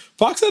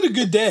 Fox had a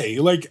good day,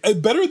 like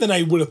better than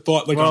I would have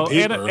thought. Like on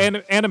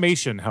paper,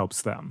 animation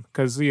helps them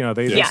because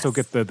they still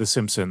get the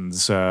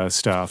Simpsons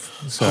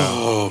stuff. So.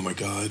 Oh my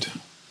god,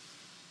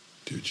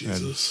 dude,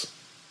 Jesus! And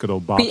good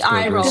old Bob. The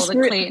eye roll that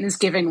Clayton is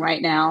giving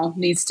right now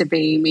needs to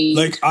be me.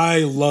 Like I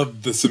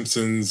loved the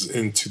Simpsons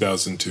in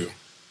 2002.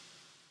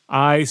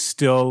 I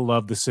still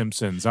love The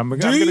Simpsons. I'm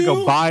gonna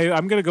go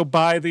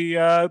buy the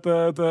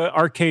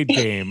arcade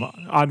game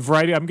on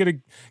Variety. I'm gonna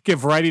give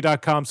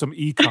Variety.com some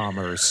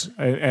e-commerce.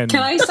 And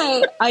can I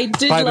say I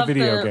did buy love the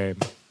video game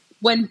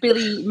when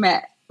Billy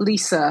met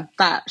Lisa,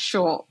 that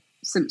short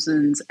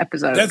Simpsons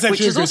episode, That's actually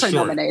which is a good also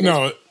short. nominated.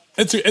 No,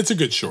 it's a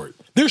good short.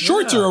 Their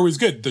shorts are always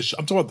good.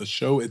 I'm talking about the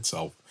show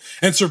itself.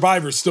 And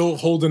Survivor's still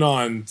holding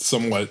on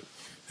somewhat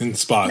in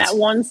spots. That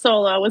one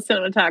solo with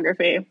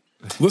cinematography.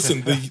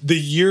 Listen, the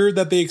year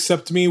that they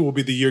accept me will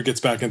be the year it gets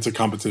back into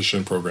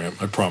competition program.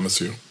 I promise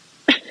you.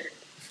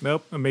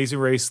 Nope, Amazing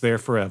Race there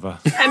forever.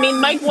 I mean,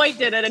 Mike White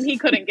did it, and he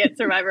couldn't get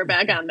Survivor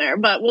back on there.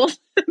 But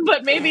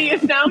maybe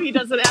if now he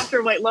does it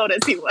after White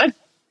Lotus, he would.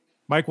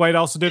 Mike White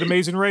also did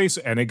Amazing Race,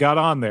 and it got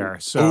on there.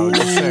 So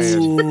just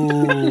saying.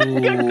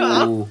 Good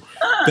call.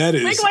 That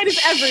is Mike White is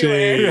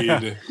everywhere.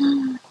 shade.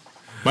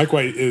 Mike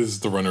White is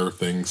the runner of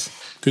things.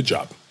 Good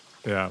job.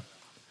 Yeah.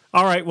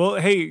 All right. Well,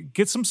 hey,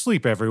 get some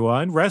sleep,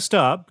 everyone. Rest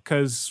up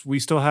because we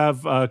still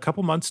have a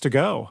couple months to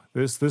go.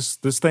 This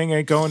thing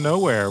ain't going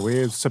nowhere.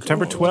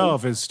 September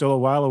 12 is still a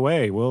while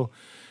away. We'll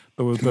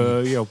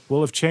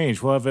have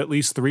changed. We'll have at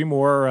least 3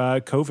 more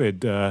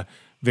COVID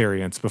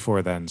variants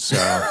before then. So,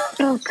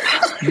 Oh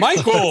God,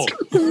 Michael,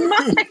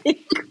 Mike,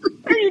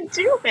 what are you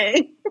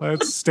doing?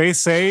 let's stay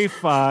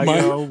safe.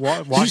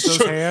 Wash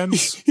those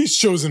hands. He's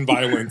chosen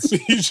violence.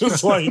 He's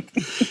just like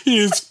he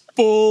is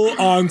full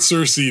on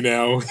Cersei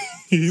now.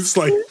 He's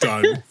like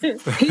done.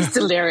 He's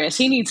delirious.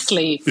 He needs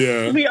sleep.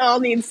 Yeah. We all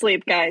need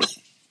sleep, guys.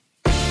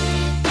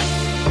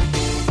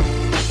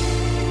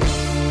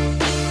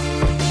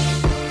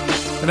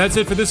 And that's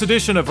it for this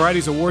edition of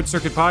Variety's Award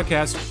Circuit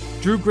podcast.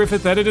 Drew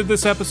Griffith edited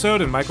this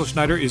episode, and Michael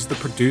Schneider is the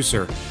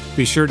producer.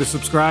 Be sure to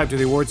subscribe to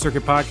the Award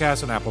Circuit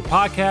podcast on Apple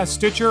Podcasts,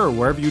 Stitcher, or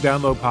wherever you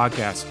download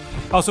podcasts.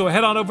 Also,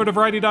 head on over to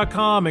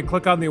Variety.com and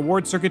click on the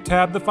Award Circuit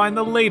tab to find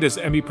the latest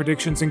Emmy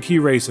predictions and key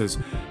races,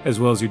 as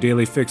well as your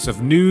daily fix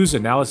of news,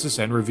 analysis,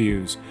 and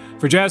reviews.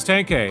 For Jazz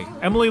Tangcay,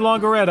 Emily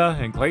Longaretta,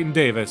 and Clayton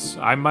Davis,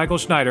 I'm Michael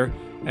Schneider,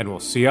 and we'll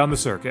see you on the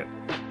circuit.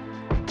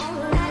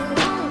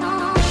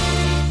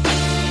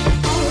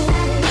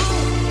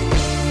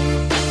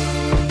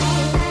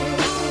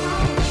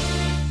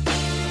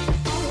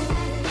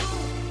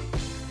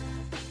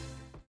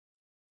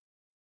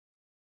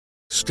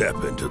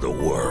 Step into the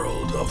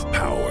world of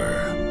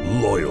power,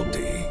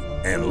 loyalty,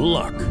 and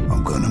luck.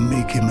 I'm gonna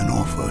make him an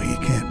offer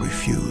he can't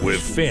refuse. With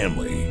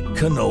family,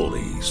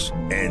 cannolis,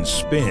 and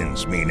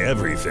spins mean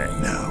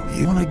everything. Now,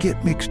 you wanna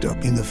get mixed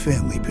up in the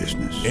family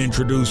business.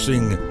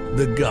 Introducing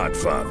The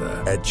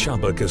Godfather at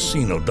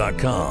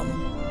ChumbaCasino.com.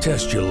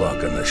 Test your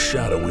luck in the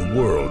shadowy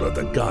world of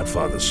The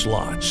Godfather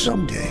slot.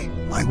 Someday,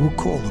 I will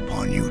call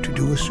upon you to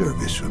do a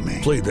service for me.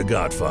 Play The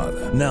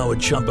Godfather, now at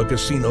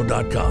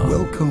ChumbaCasino.com.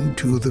 Welcome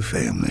to the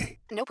family.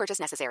 No purchase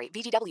necessary.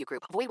 VGW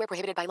Group. Void where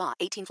prohibited by law.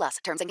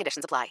 18+. Terms and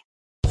conditions apply.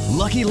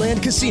 Lucky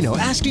Land Casino,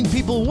 asking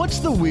people, what's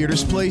the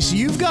weirdest place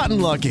you've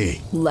gotten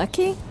lucky?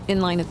 Lucky?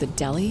 In line at the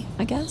deli,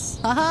 I guess?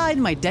 Aha,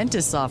 in my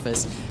dentist's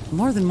office.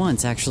 More than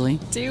once, actually.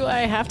 Do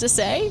I have to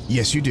say?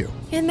 Yes, you do.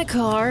 In the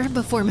car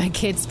before my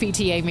kids'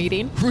 PTA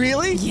meeting.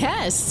 Really?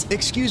 Yes.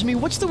 Excuse me,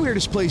 what's the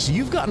weirdest place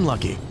you've gotten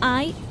lucky?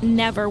 I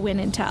never win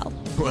and tell.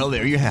 Well,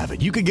 there you have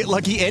it. You can get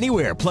lucky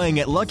anywhere, playing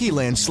at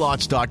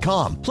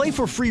LuckyLandSlots.com. Play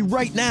for free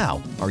right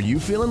now. Are you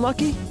feeling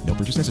lucky? No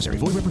purchase necessary.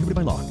 Void where prohibited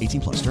by law.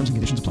 18+. Terms and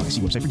conditions apply.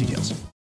 See website for details.